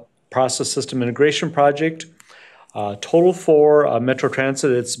System Process System Integration Project. Total for Metro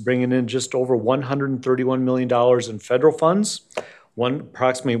Transit, it's bringing in just over $131 million in federal funds,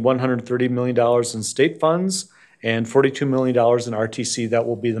 approximately $130 million in state funds, and $42 million in RTC. That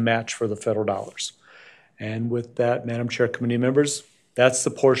will be the match for the federal dollars. And with that, Madam Chair, committee members, that's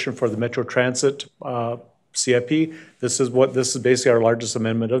the portion for the Metro Transit CIP. This is basically our largest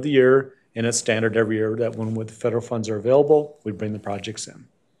amendment of the year, and it's standard every year that when the federal funds are available, we bring the projects in.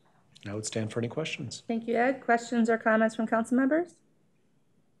 I would stand for any questions. Thank you, Ed. Questions or comments from council members?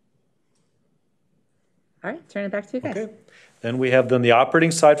 All right, turn it back to you guys. Okay. Then we have the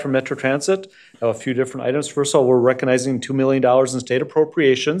operating side for Metro Transit. I have a few different items. First of all, we're recognizing $2 million in state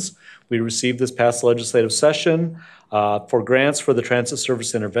appropriations. We received this past legislative session for grants for the Transit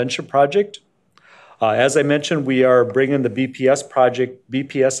Service Intervention Project. As I mentioned, we are bringing the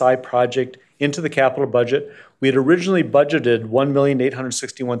BPSI project into the capital budget. We had originally budgeted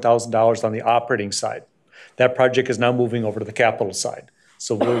 $1,861,000 on the operating side. That project is now moving over to the capital side.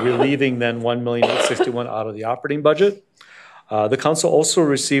 So we're relieving then $1,861,000 out of the operating budget. The council also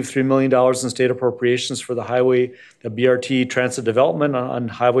received $3 million in state appropriations for the BRT transit development on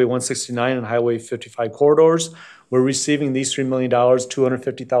Highway 169 and Highway 55 corridors. We're receiving these $3 million,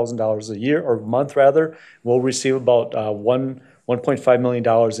 $250,000 a year, or a month rather. We'll receive about $1.5 million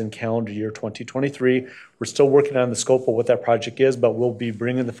in calendar year 2023. We're still working on the scope of what that project is, but we'll be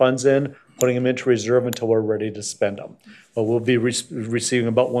bringing the funds in, putting them into reserve until we're ready to spend them. But we'll be receiving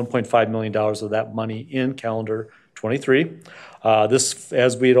about $1.5 million of that money in calendar 23. This,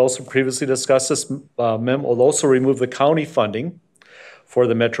 as we had also previously discussed, this memo will also remove the county funding for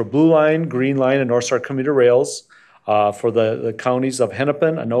the Metro Blue Line, Green Line, and North Star commuter rails for the counties of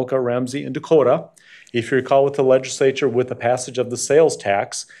Hennepin, Anoka, Ramsey, and Dakota. If you recall with the legislature, with the passage of the sales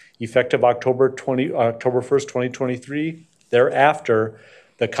tax, effective October 1st, 2023, thereafter,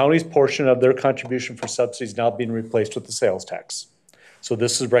 the county's portion of their contribution for subsidies now being replaced with the sales tax. So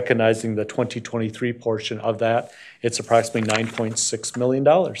this is recognizing the 2023 portion of that. It's approximately $9.6 million.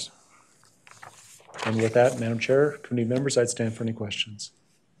 And with that, Madam Chair, committee members, I'd stand for any questions.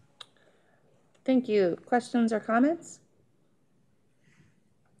 Thank you. Questions or comments?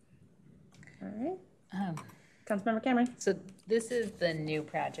 All right. Councilmember Cameron. So this is the new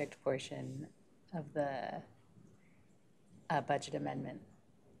project portion of the budget amendment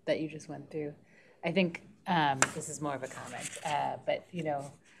that you just went through. I think this is more of a comment, but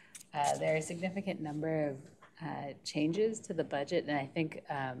there are a significant number of changes to the budget, and I think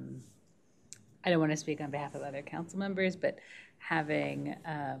I don't want to speak on behalf of other council members, but having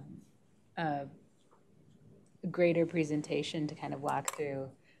a greater presentation to kind of walk through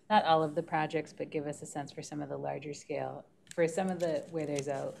not all of the projects, but give us a sense for some of the larger scale, for some of the where there's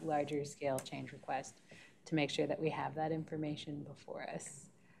a larger scale change request, to make sure that we have that information before us,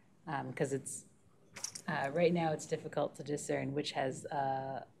 because it's right now it's difficult to discern which has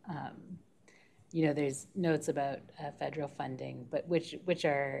there's notes about federal funding, but which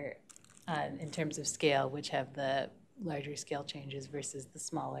are in terms of scale, which have the larger scale changes versus the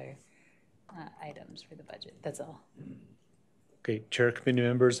smaller items for the budget. That's all. Okay, Chair, committee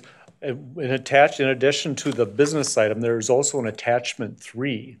members, in addition to the business item, there's also an attachment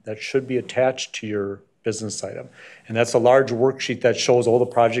 3 that should be attached to your business item. And that's a large worksheet that shows all the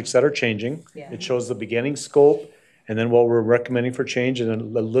projects that are changing. Yeah. It shows the beginning scope and then what we're recommending for change, and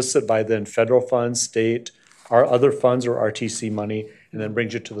then listed by then federal funds, state, our other funds or RTC money, and then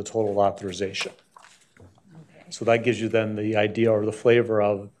brings you to the total authorization. Okay. So that gives you then the idea or the flavor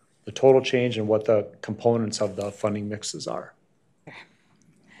of the total change and what the components of the funding mixes are.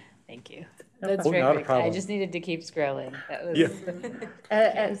 Thank you. That's very quick. I just needed to keep scrolling. That was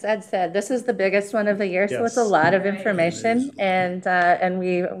as Ed said, this is the biggest one of the year, so it's a lot of information, and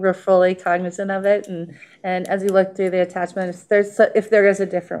we're fully cognizant of it. And as you look through the attachments, if there is a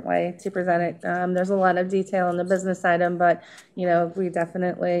different way to present it, there's a lot of detail in the business item, but we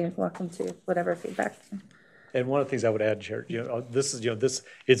definitely welcome to whatever feedback. And one of the things I would add, Chair,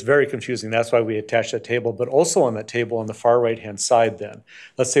 it's very confusing. That's why we attach that table. But also on that table on the far right-hand side then,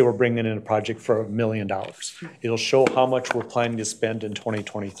 let's say we're bringing in a project for $1 million. It'll show how much we're planning to spend in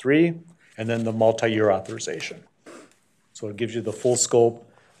 2023 and then the multi-year authorization. So it gives you the full scope,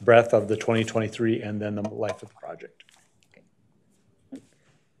 breadth of the 2023 and then the life of the project. Okay.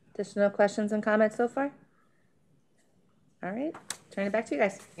 Additional questions and comments so far? All right, turn it back to you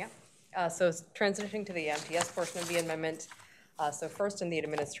guys. Yeah. So transitioning to the MTS portion of the amendment. So first in the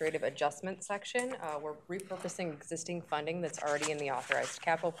administrative adjustment section, we're repurposing existing funding that's already in the authorized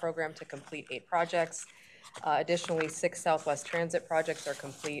capital program to complete 8 projects. Additionally, 6 Southwest Transit projects are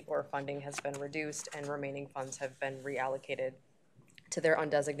complete or funding has been reduced and remaining funds have been reallocated to their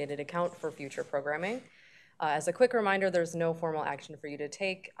undesignated account for future programming. As a quick reminder, there's no formal action for you to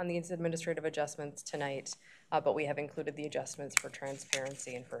take on these administrative adjustments tonight, but we have included the adjustments for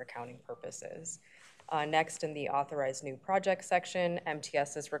transparency and for accounting purposes. Next, in the authorized new project section,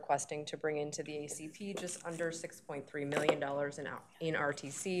 MTS is requesting to bring into the ACP just under $6.3 million in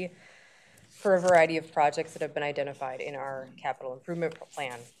RTC for a variety of projects that have been identified in our capital improvement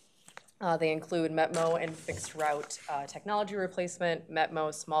plan. They include METMO and fixed route technology replacement,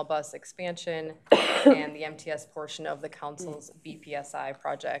 METMO small bus expansion, and the MTS portion of the council's BPSI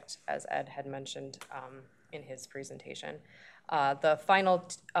project, as Ed had mentioned in his presentation. The final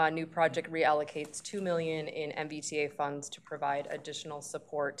new project reallocates $2 million in MBTA funds to provide additional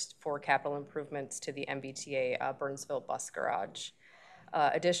support for capital improvements to the MBTA Burnsville bus garage.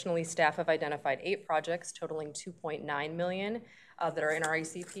 Additionally, staff have identified 8 projects totaling $2.9 million that are in our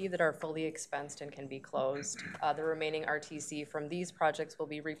ICP that are fully expensed and can be closed. The remaining RTC from these projects will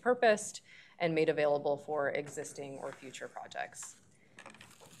be repurposed and made available for existing or future projects.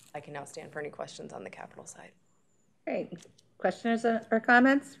 I can now stand for any questions on the capital side. Great. Questions or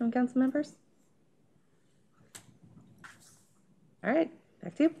comments from council members? All right,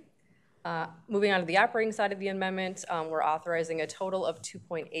 back to you. Moving on to the operating side of the amendment, we're authorizing a total of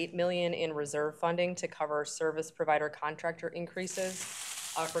 $2.8 million in reserve funding to cover service provider contractor increases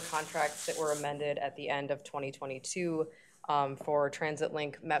for contracts that were amended at the end of 2022 for Transit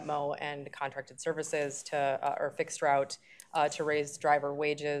Link, Metmo, and contracted services or fixed route to raise driver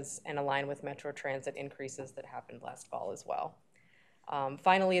wages and align with Metro Transit increases that happened last fall as well.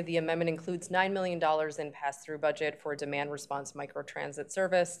 Finally, the amendment includes $9 million in pass-through budget for demand response microtransit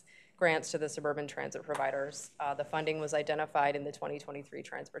service grants to the suburban transit providers. The funding was identified in the 2023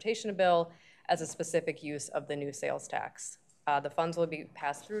 transportation bill as a specific use of the new sales tax. The funds will be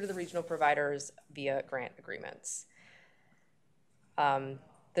passed through to the regional providers via grant agreements.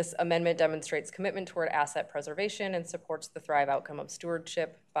 This amendment demonstrates commitment toward asset preservation and supports the Thrive outcome of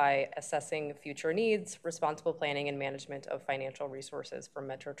stewardship by assessing future needs, responsible planning, and management of financial resources for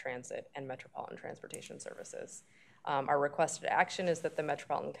Metro Transit and Metropolitan Transportation Services. Our requested action is that the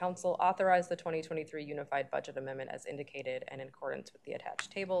Metropolitan Council authorize the 2023 Unified Budget Amendment as indicated and in accordance with the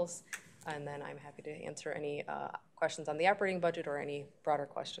attached tables. And then I'm happy to answer any questions on the operating budget or any broader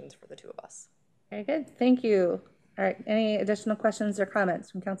questions for the two of us. Very good, thank you. All right, any additional questions or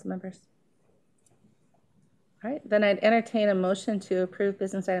comments from council members? All right, then I'd entertain a motion to approve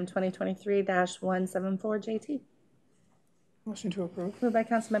business item 2023-174, JT. Motion to approve. Moved by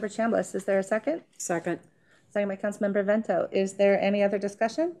Councilmember Chambliss. Is there a second? Second. Second by Councilmember Vento. Is there any other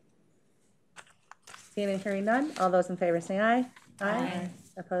discussion? Seeing and hearing none, all those in favor say aye. Aye.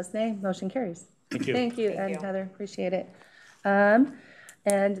 Opposed, nay. Motion carries. Thank you. Thank you, Ed and Heather. Appreciate it.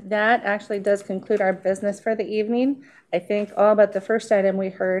 And that actually does conclude our business for the evening. I think all but the first item we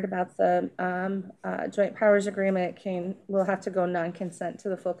heard about the joint powers agreement will have to go non-consent to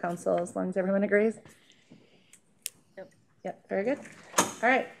the full council as long as everyone agrees. Yep, very good. All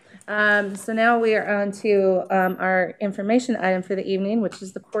right. So now we are on to our information item for the evening, which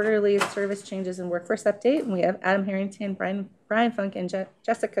is the quarterly service changes and workforce update. And we have Adam Harrington, Brian Funk, and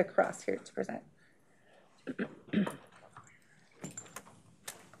Jessica Cross here to present.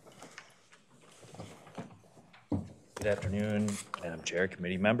 Good afternoon, Madam Chair,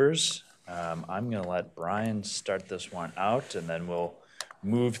 committee members. I'm going to let Brian start this one out, and then we'll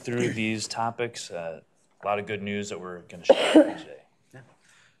move through these topics. A lot of good news that we're going to share with you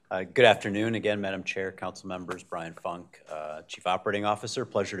today. Good afternoon again, Madam Chair, council members. Brian Funk, Chief Operating Officer.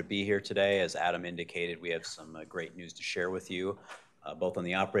 Pleasure to be here today. As Adam indicated, we have some great news to share with you, both on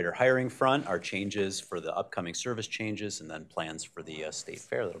the operator hiring front, our changes for the upcoming service changes, and then plans for the state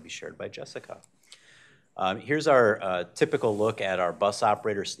fair that will be shared by Jessica. Here's our typical look at our bus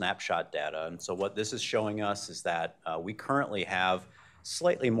operator snapshot data. And so what this is showing us is that we currently have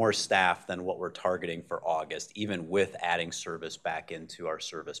slightly more staff than what we're targeting for August, even with adding service back into our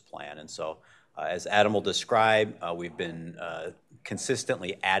service plan. And so as Adam will describe, we've been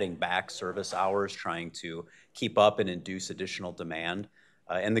consistently adding back service hours, trying to keep up and induce additional demand.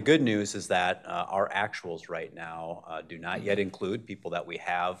 And the good news is that our actuals right now do not yet include people that we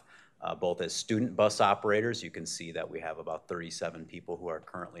have both as student bus operators. You can see that we have about 37 people who are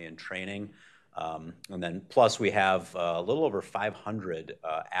currently in training. And then plus we have a little over 500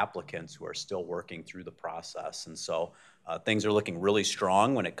 applicants who are still working through the process. And so things are looking really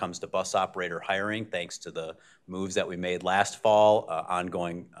strong when it comes to bus operator hiring, thanks to the moves that we made last fall,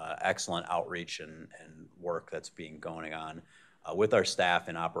 ongoing excellent outreach and work that's been going on with our staff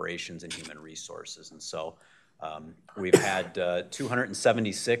in operations and human resources. And so we've had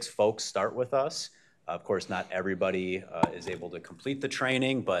 276 folks start with us. Of course, not everybody is able to complete the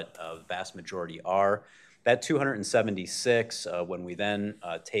training, but the vast majority are. That 276, when we then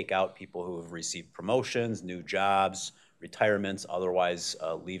take out people who have received promotions, new jobs, retirements, otherwise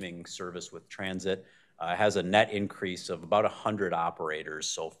leaving service with transit, has a net increase of about 100 operators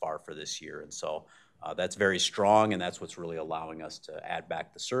so far for this year. And so that's very strong, and that's what's really allowing us to add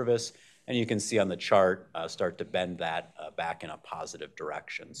back the service. And you can see on the chart, start to bend that back in a positive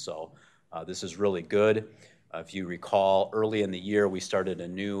direction. So this is really good. If you recall, early in the year, we started a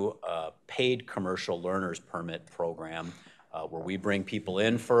new paid commercial learners permit program where we bring people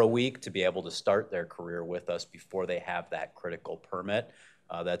in for a week to be able to start their career with us before they have that critical permit.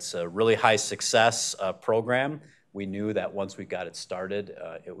 That's a really high success program. We knew that once we got it started,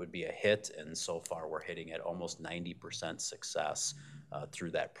 it would be a hit, and so far we're hitting at almost 90% success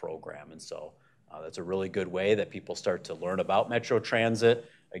through that program. And so that's a really good way that people start to learn about Metro Transit.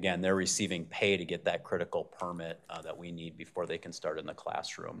 Again, they're receiving pay to get that critical permit that we need before they can start in the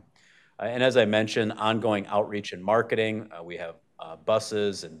classroom. And as I mentioned, ongoing outreach and marketing. We have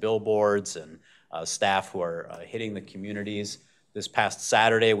buses and billboards and staff who are hitting the communities. This past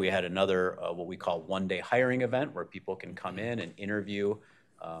Saturday, we had another what we call one-day hiring event where people can come in and interview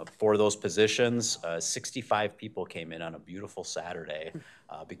for those positions. 65 people came in on a beautiful Saturday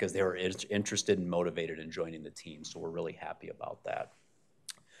because they were interested and motivated in joining the team, so we're really happy about that.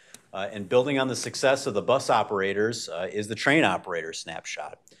 And building on the success of the bus operators is the train operator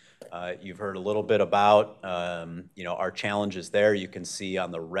snapshot. You've heard a little bit about our challenges there. You can see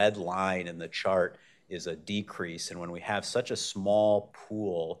on the red line in the chart is a decrease, and when we have such a small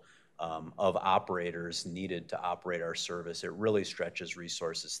pool of operators needed to operate our service, it really stretches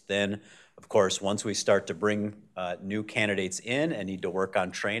resources thin. Of course, once we start to bring new candidates in and need to work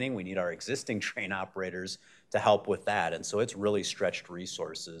on training, we need our existing train operators to help with that, and so it's really stretched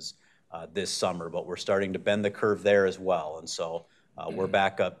resources this summer, but we're starting to bend the curve there as well, and so we're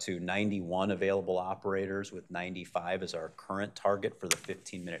back up to 91 available operators, with 95 as our current target for the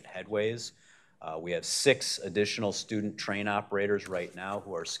 15-minute headways. We have 6 additional student train operators right now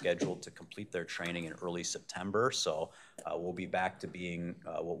who are scheduled to complete their training in early September. So we'll be back to being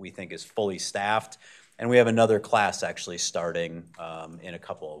what we think is fully staffed. And we have another class actually starting in a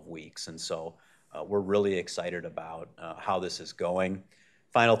couple of weeks. And so we're really excited about how this is going.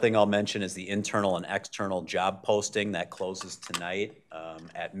 Final thing I'll mention is the internal and external job posting that closes tonight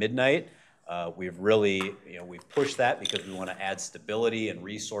at midnight. We've really, we've pushed that because we want to add stability and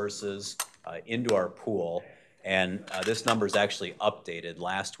resources into our pool. And this number is actually updated.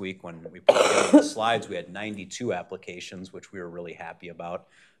 Last week when we put together the slides, we had 92 applications, which we were really happy about.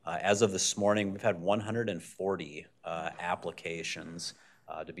 As of this morning, we've had 140 applications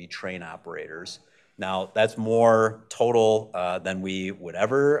to be train operators. Now, that's more total than we would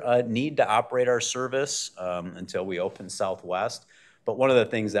ever need to operate our service until we open Southwest. But one of the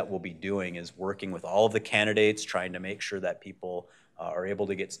things that we'll be doing is working with all of the candidates, trying to make sure that people are able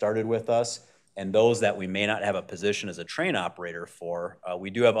to get started with us. And those that we may not have a position as a train operator for, we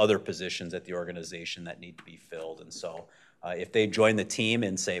do have other positions at the organization that need to be filled. And so if they join the team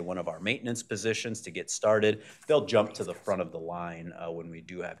in, say, one of our maintenance positions to get started, they'll jump to the front of the line when we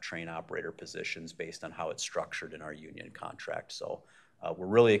do have train operator positions based on how it's structured in our union contract. So we're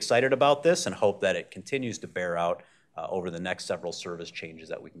really excited about this and hope that it continues to bear out over the next several service changes,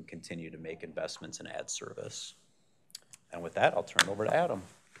 that we can continue to make investments and add service. And with that, I'll turn it over to Adam.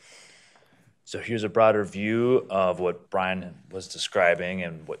 So here's a broader view of what Brian was describing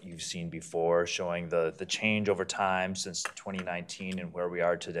and what you've seen before, showing the change over time since 2019 and where we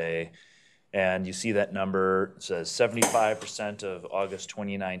are today. And you see that number says 75% of August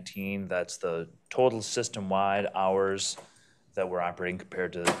 2019. That's the total system-wide hours that we're operating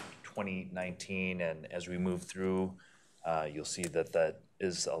compared to 2019. And as we move through, you'll see that that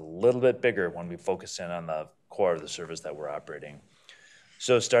is a little bit bigger when we focus in on the core of the service that we're operating.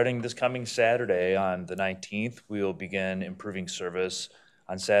 So starting this coming Saturday on the 19th, we will begin improving service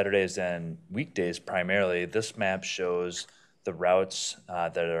on Saturdays and weekdays primarily. This map shows the routes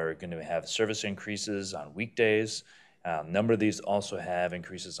that are going to have service increases on weekdays. A number of these also have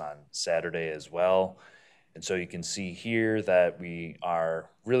increases on Saturday as well. And so you can see here that we are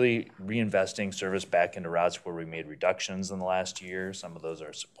really reinvesting service back into routes where we made reductions in the last year. Some of those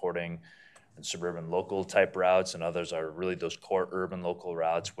are supporting suburban local type routes, and others are really those core urban local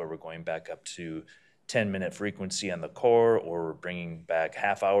routes where we're going back up to 10-minute frequency on the core, or we're bringing back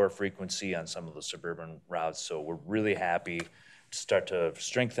half-hour frequency on some of the suburban routes. So we're really happy to start to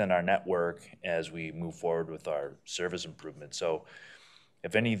strengthen our network as we move forward with our service improvement. So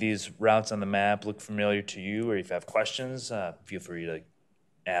if any of these routes on the map look familiar to you, or if you have questions, feel free to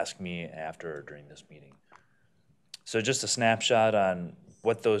ask me after or during this meeting. So just a snapshot on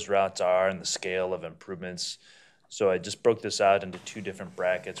what those routes are and the scale of improvements. So I just broke this out into 2 different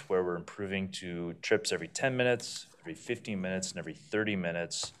brackets where we're improving to trips every 10 minutes, every 15 minutes, and every 30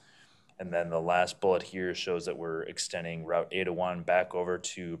 minutes. And then the last bullet here shows that we're extending Route 801 back over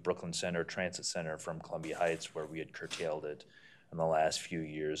to Brooklyn Center Transit Center from Columbia Heights, where we had curtailed it in the last few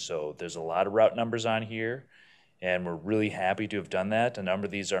years. So there's a lot of route numbers on here, and we're really happy to have done that. A number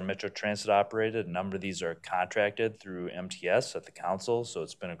of these are Metro Transit operated. A number of these are contracted through MTS at the council. So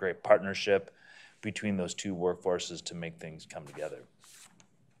it's been a great partnership between those two workforces to make things come together.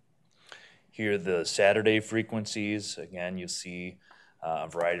 Here are the Saturday frequencies. Again, you see a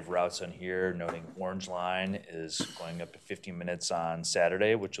variety of routes on here, noting Orange Line is going up to 15 minutes on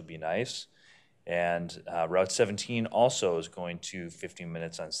Saturday, which will be nice. And Route 17 also is going to 15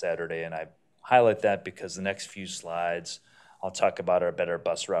 minutes on Saturday, and I highlight that because the next few slides, I'll talk about our Better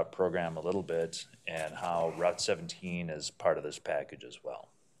Bus Route program a little bit and how Route 17 is part of this package as well.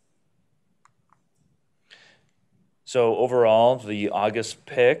 So overall, the August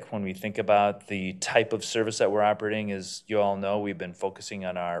pick, when we think about the type of service that we're operating, as you all know, we've been focusing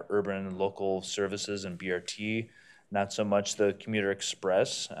on our urban local services and BRT, not so much the commuter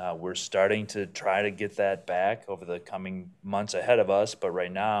express. We're starting to try to get that back over the coming months ahead of us, but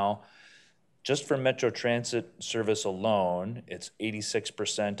right now, just for Metro Transit service alone, it's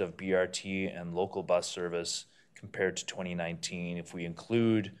 86% of BRT and local bus service compared to 2019. If we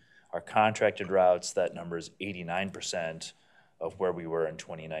include our contracted routes, that number is 89% of where we were in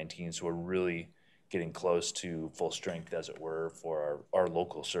 2019. So we're really getting close to full strength, as it were, for our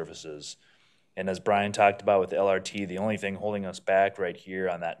local services. And as Brian talked about with LRT, the only thing holding us back right here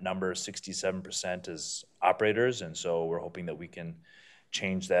on that number, 67%, is operators. And so we're hoping that we can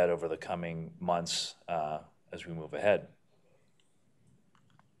change that over the coming months as we move ahead.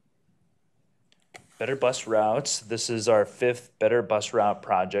 Better Bus Routes. This is our 5th Better Bus Route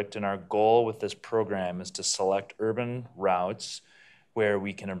project, and our goal with this program is to select urban routes where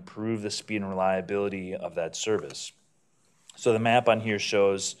we can improve the speed and reliability of that service. So the map on here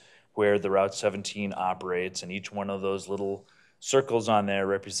shows where the Route 17 operates, and each one of those little circles on there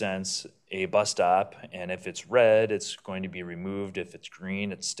represents a bus stop, and if it's red, it's going to be removed. If it's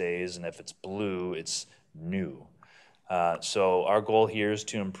green, it stays, and if it's blue, it's new. So our goal here is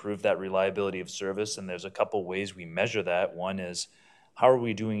to improve that reliability of service, and there's a couple ways we measure that. One is, how are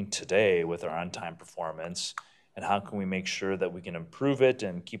we doing today with our on-time performance, and how can we make sure that we can improve it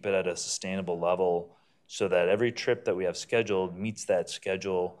and keep it at a sustainable level so that every trip that we have scheduled meets that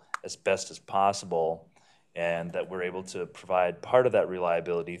schedule as best as possible, and that we're able to provide part of that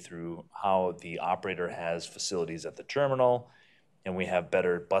reliability through how the operator has facilities at the terminal, and we have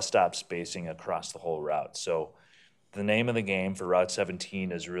better bus stop spacing across the whole route. So the name of the game for Route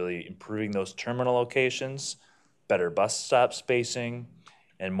 17 is really improving those terminal locations, better bus stop spacing,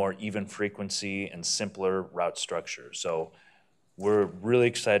 and more even frequency and simpler route structure. So we're really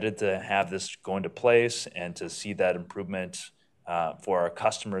excited to have this go into place and to see that improvement for our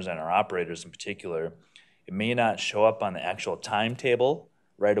customers and our operators in particular. It may not show up on the actual timetable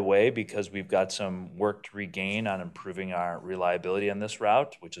right away because we've got some work to regain on improving our reliability on this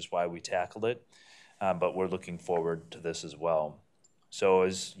route, which is why we tackled it. But we're looking forward to this as well. So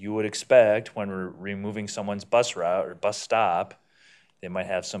as you would expect, when we're removing someone's bus route or bus stop, they might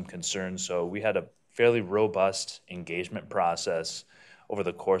have some concerns. So we had a fairly robust engagement process over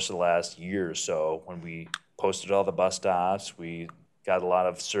the course of the last year or so. When we posted all the bus stops, we got a lot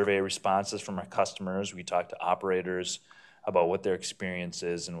of survey responses from our customers. We talked to operators about what their experience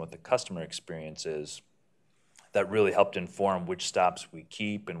is and what the customer experience is. That really helped inform which stops we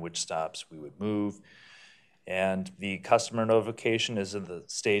keep and which stops we would move. And the customer notification is in the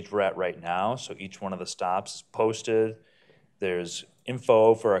stage we're at right now. So each one of the stops is posted. There's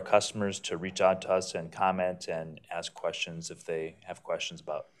info for our customers to reach out to us and comment and ask questions if they have questions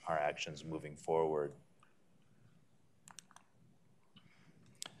about our actions moving forward.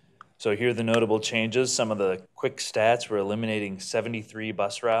 So here are the notable changes. Some of the quick stats: we're eliminating 73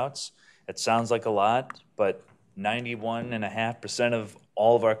 bus routes. It sounds like a lot, but 91.5% of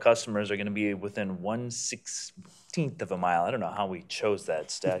all of our customers are going to be within 1/16th of a mile. I don't know how we chose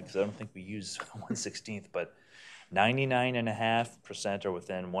that stat because I don't think we use 1/16th, but 99.5% are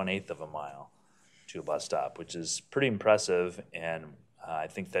within 1/8 of a mile to a bus stop, which is pretty impressive, and I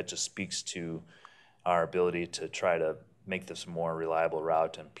think that just speaks to our ability to try to make this a more reliable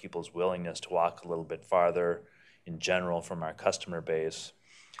route and people's willingness to walk a little bit farther in general from our customer base.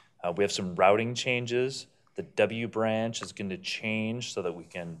 We have some routing changes. The W branch is going to change so that we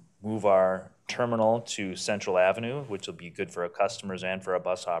can move our terminal to Central Avenue, which will be good for our customers and for our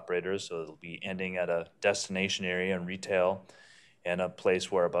bus operators. So it'll be ending at a destination area and retail and a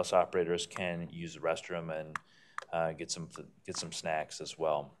place where our bus operators can use the restroom and get some snacks as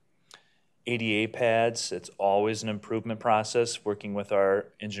well. ADA pads, it's always an improvement process working with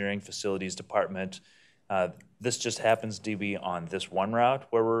our engineering facilities department. This just happens to be on this one route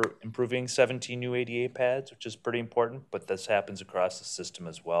where we're improving 17 new ADA pads, which is pretty important, but this happens across the system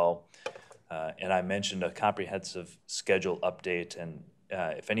as well. And I mentioned a comprehensive schedule update, and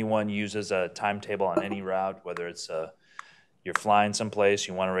if anyone uses a timetable on any route, whether it's a you're flying someplace,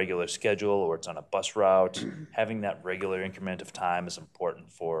 you want a regular schedule, or it's on a bus route, having that regular increment of time is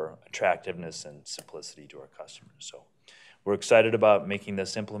important for attractiveness and simplicity to our customers. So we're excited about making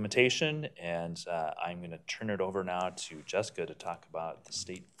this implementation, and I'm going to turn it over now to Jessica to talk about the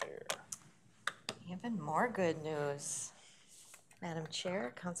State Fair. Even more good news. Madam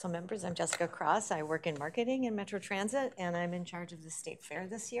Chair, council members, I'm Jessica Cross. I work in marketing in Metro Transit, and I'm in charge of the State Fair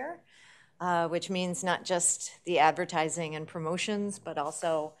this year, which means not just the advertising and promotions, but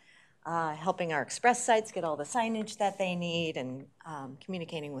also helping our express sites get all the signage that they need, and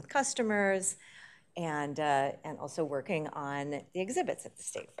communicating with customers, and also working on the exhibits at the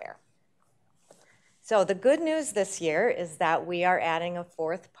State Fair. So the good news this year is that we are adding a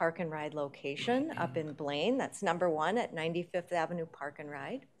 4th Park and Ride location up in Blaine. That's number 1 at 95th Avenue Park and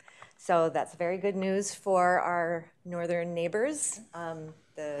Ride. So that's very good news for our northern neighbors.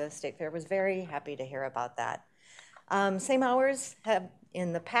 The State Fair was very happy to hear about that. Same hours have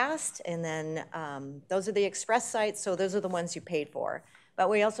in the past, and then those are the express sites, so those are the ones you paid for. But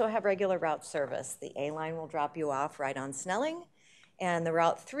we also have regular route service. The A line will drop you off right on Snelling, and the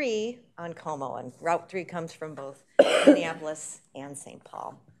Route 3 on Como, and Route 3 comes from both Minneapolis and St.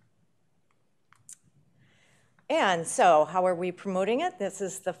 Paul. And so how are we promoting it? This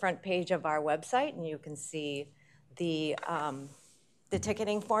is the front page of our website, and you can see the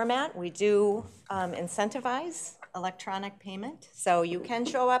ticketing format. We do incentivize electronic payment, so you can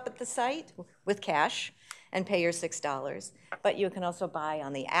show up at the site with cash and pay your $6, but you can also buy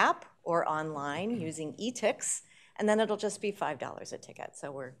on the app or online using e-tix, and then it'll just be $5 a ticket.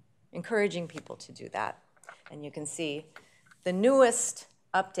 So we're encouraging people to do that. And you can see the newest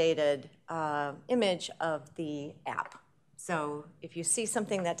updated image of the app. So if you see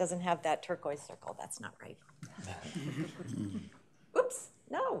something that doesn't have that turquoise circle, that's not right. Oops,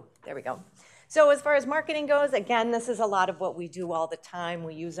 no, there we go. So as far as marketing goes, again, this is a lot of what we do all the time.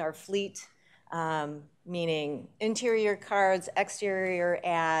 We use our fleet, meaning interior cards, exterior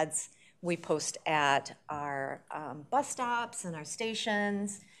ads. We post at our bus stops and our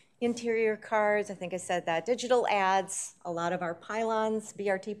stations, interior cards, I think I said that, digital ads. A lot of our pylons,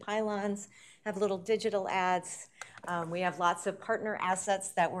 BRT pylons, have little digital ads. We have lots of partner assets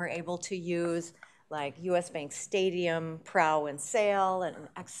that we're able to use, like US Bank Stadium, Prow and Sail, and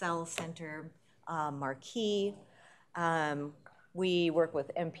Excel Center marquee. We work with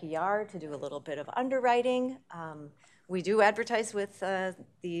NPR to do a little bit of underwriting. We do advertise with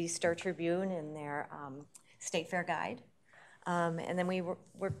the Star Tribune in their State Fair Guide. And then we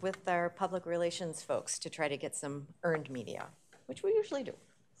work with our public relations folks to try to get some earned media, which we usually do.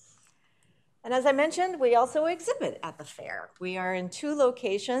 And as I mentioned, we also exhibit at the fair. We are in 2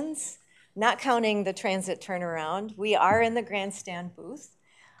 locations, not counting the transit turnaround. We are in the grandstand booth.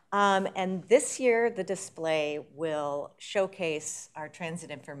 And this year, the display will showcase our transit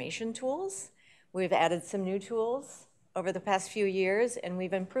information tools. We've added some new tools over the past few years, and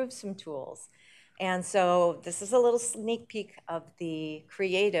we've improved some tools. And so this is a little sneak peek of the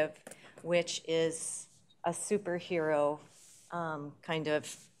creative, which is a superhero kind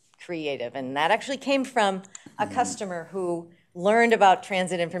of creative. And that actually came from a customer who learned about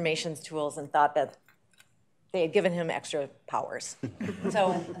transit information tools and thought that they had given him extra powers.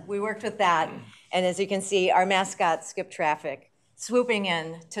 So we worked with that. And as you can see, our mascot, Skip Traffic, swooping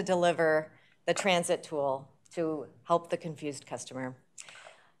in to deliver the transit tool to help the confused customer.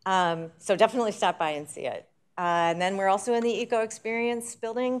 So definitely stop by and see it. And then we're also in the Eco Experience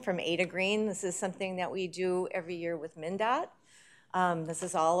building from Ada Green. This is something that we do every year with MnDOT. This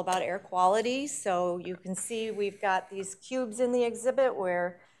is all about air quality. So you can see we've got these cubes in the exhibit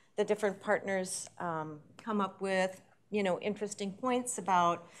where the different partners come up with, interesting points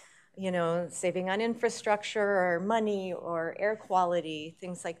about, saving on infrastructure or money or air quality,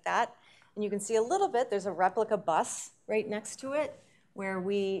 things like that. And you can see a little bit, there's a replica bus right next to it where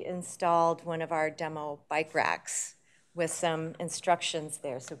we installed one of our demo bike racks with some instructions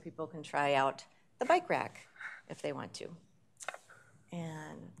there so people can try out the bike rack if they want to.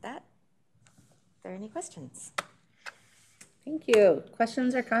 And that, are there any questions? Thank you.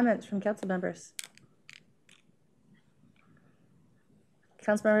 Questions or comments from council members?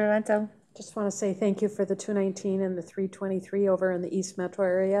 Councilmember Vento. Just want to say thank you for the 219 and the 323 over in the East Metro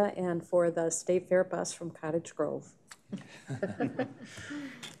area, and for the State Fair bus from Cottage Grove.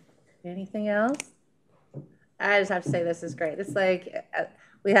 Anything else? I just have to say this is great. It's like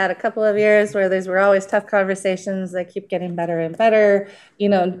we had a couple of years where these were always tough conversations that keep getting better and better,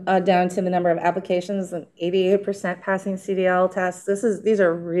 down to the number of applications and 88% passing CDL tests. These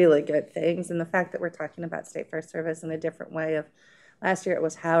are really good things. And the fact that we're talking about State Fair service in a different way of Last year it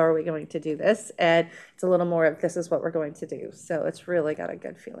was, how are we going to do this? And it's a little more of, this is what we're going to do. So it's really got a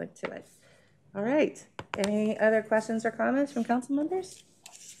good feeling to it. All right. Any other questions or comments from council members?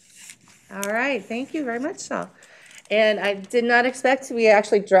 All right. Thank you very much, Saul. And I did not expect, we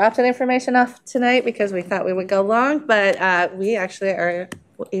actually dropped an information off tonight because we thought we would go long, but we actually are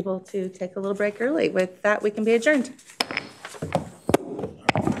able to take a little break early. With that, we can be adjourned.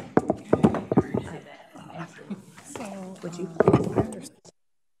 So, would you please?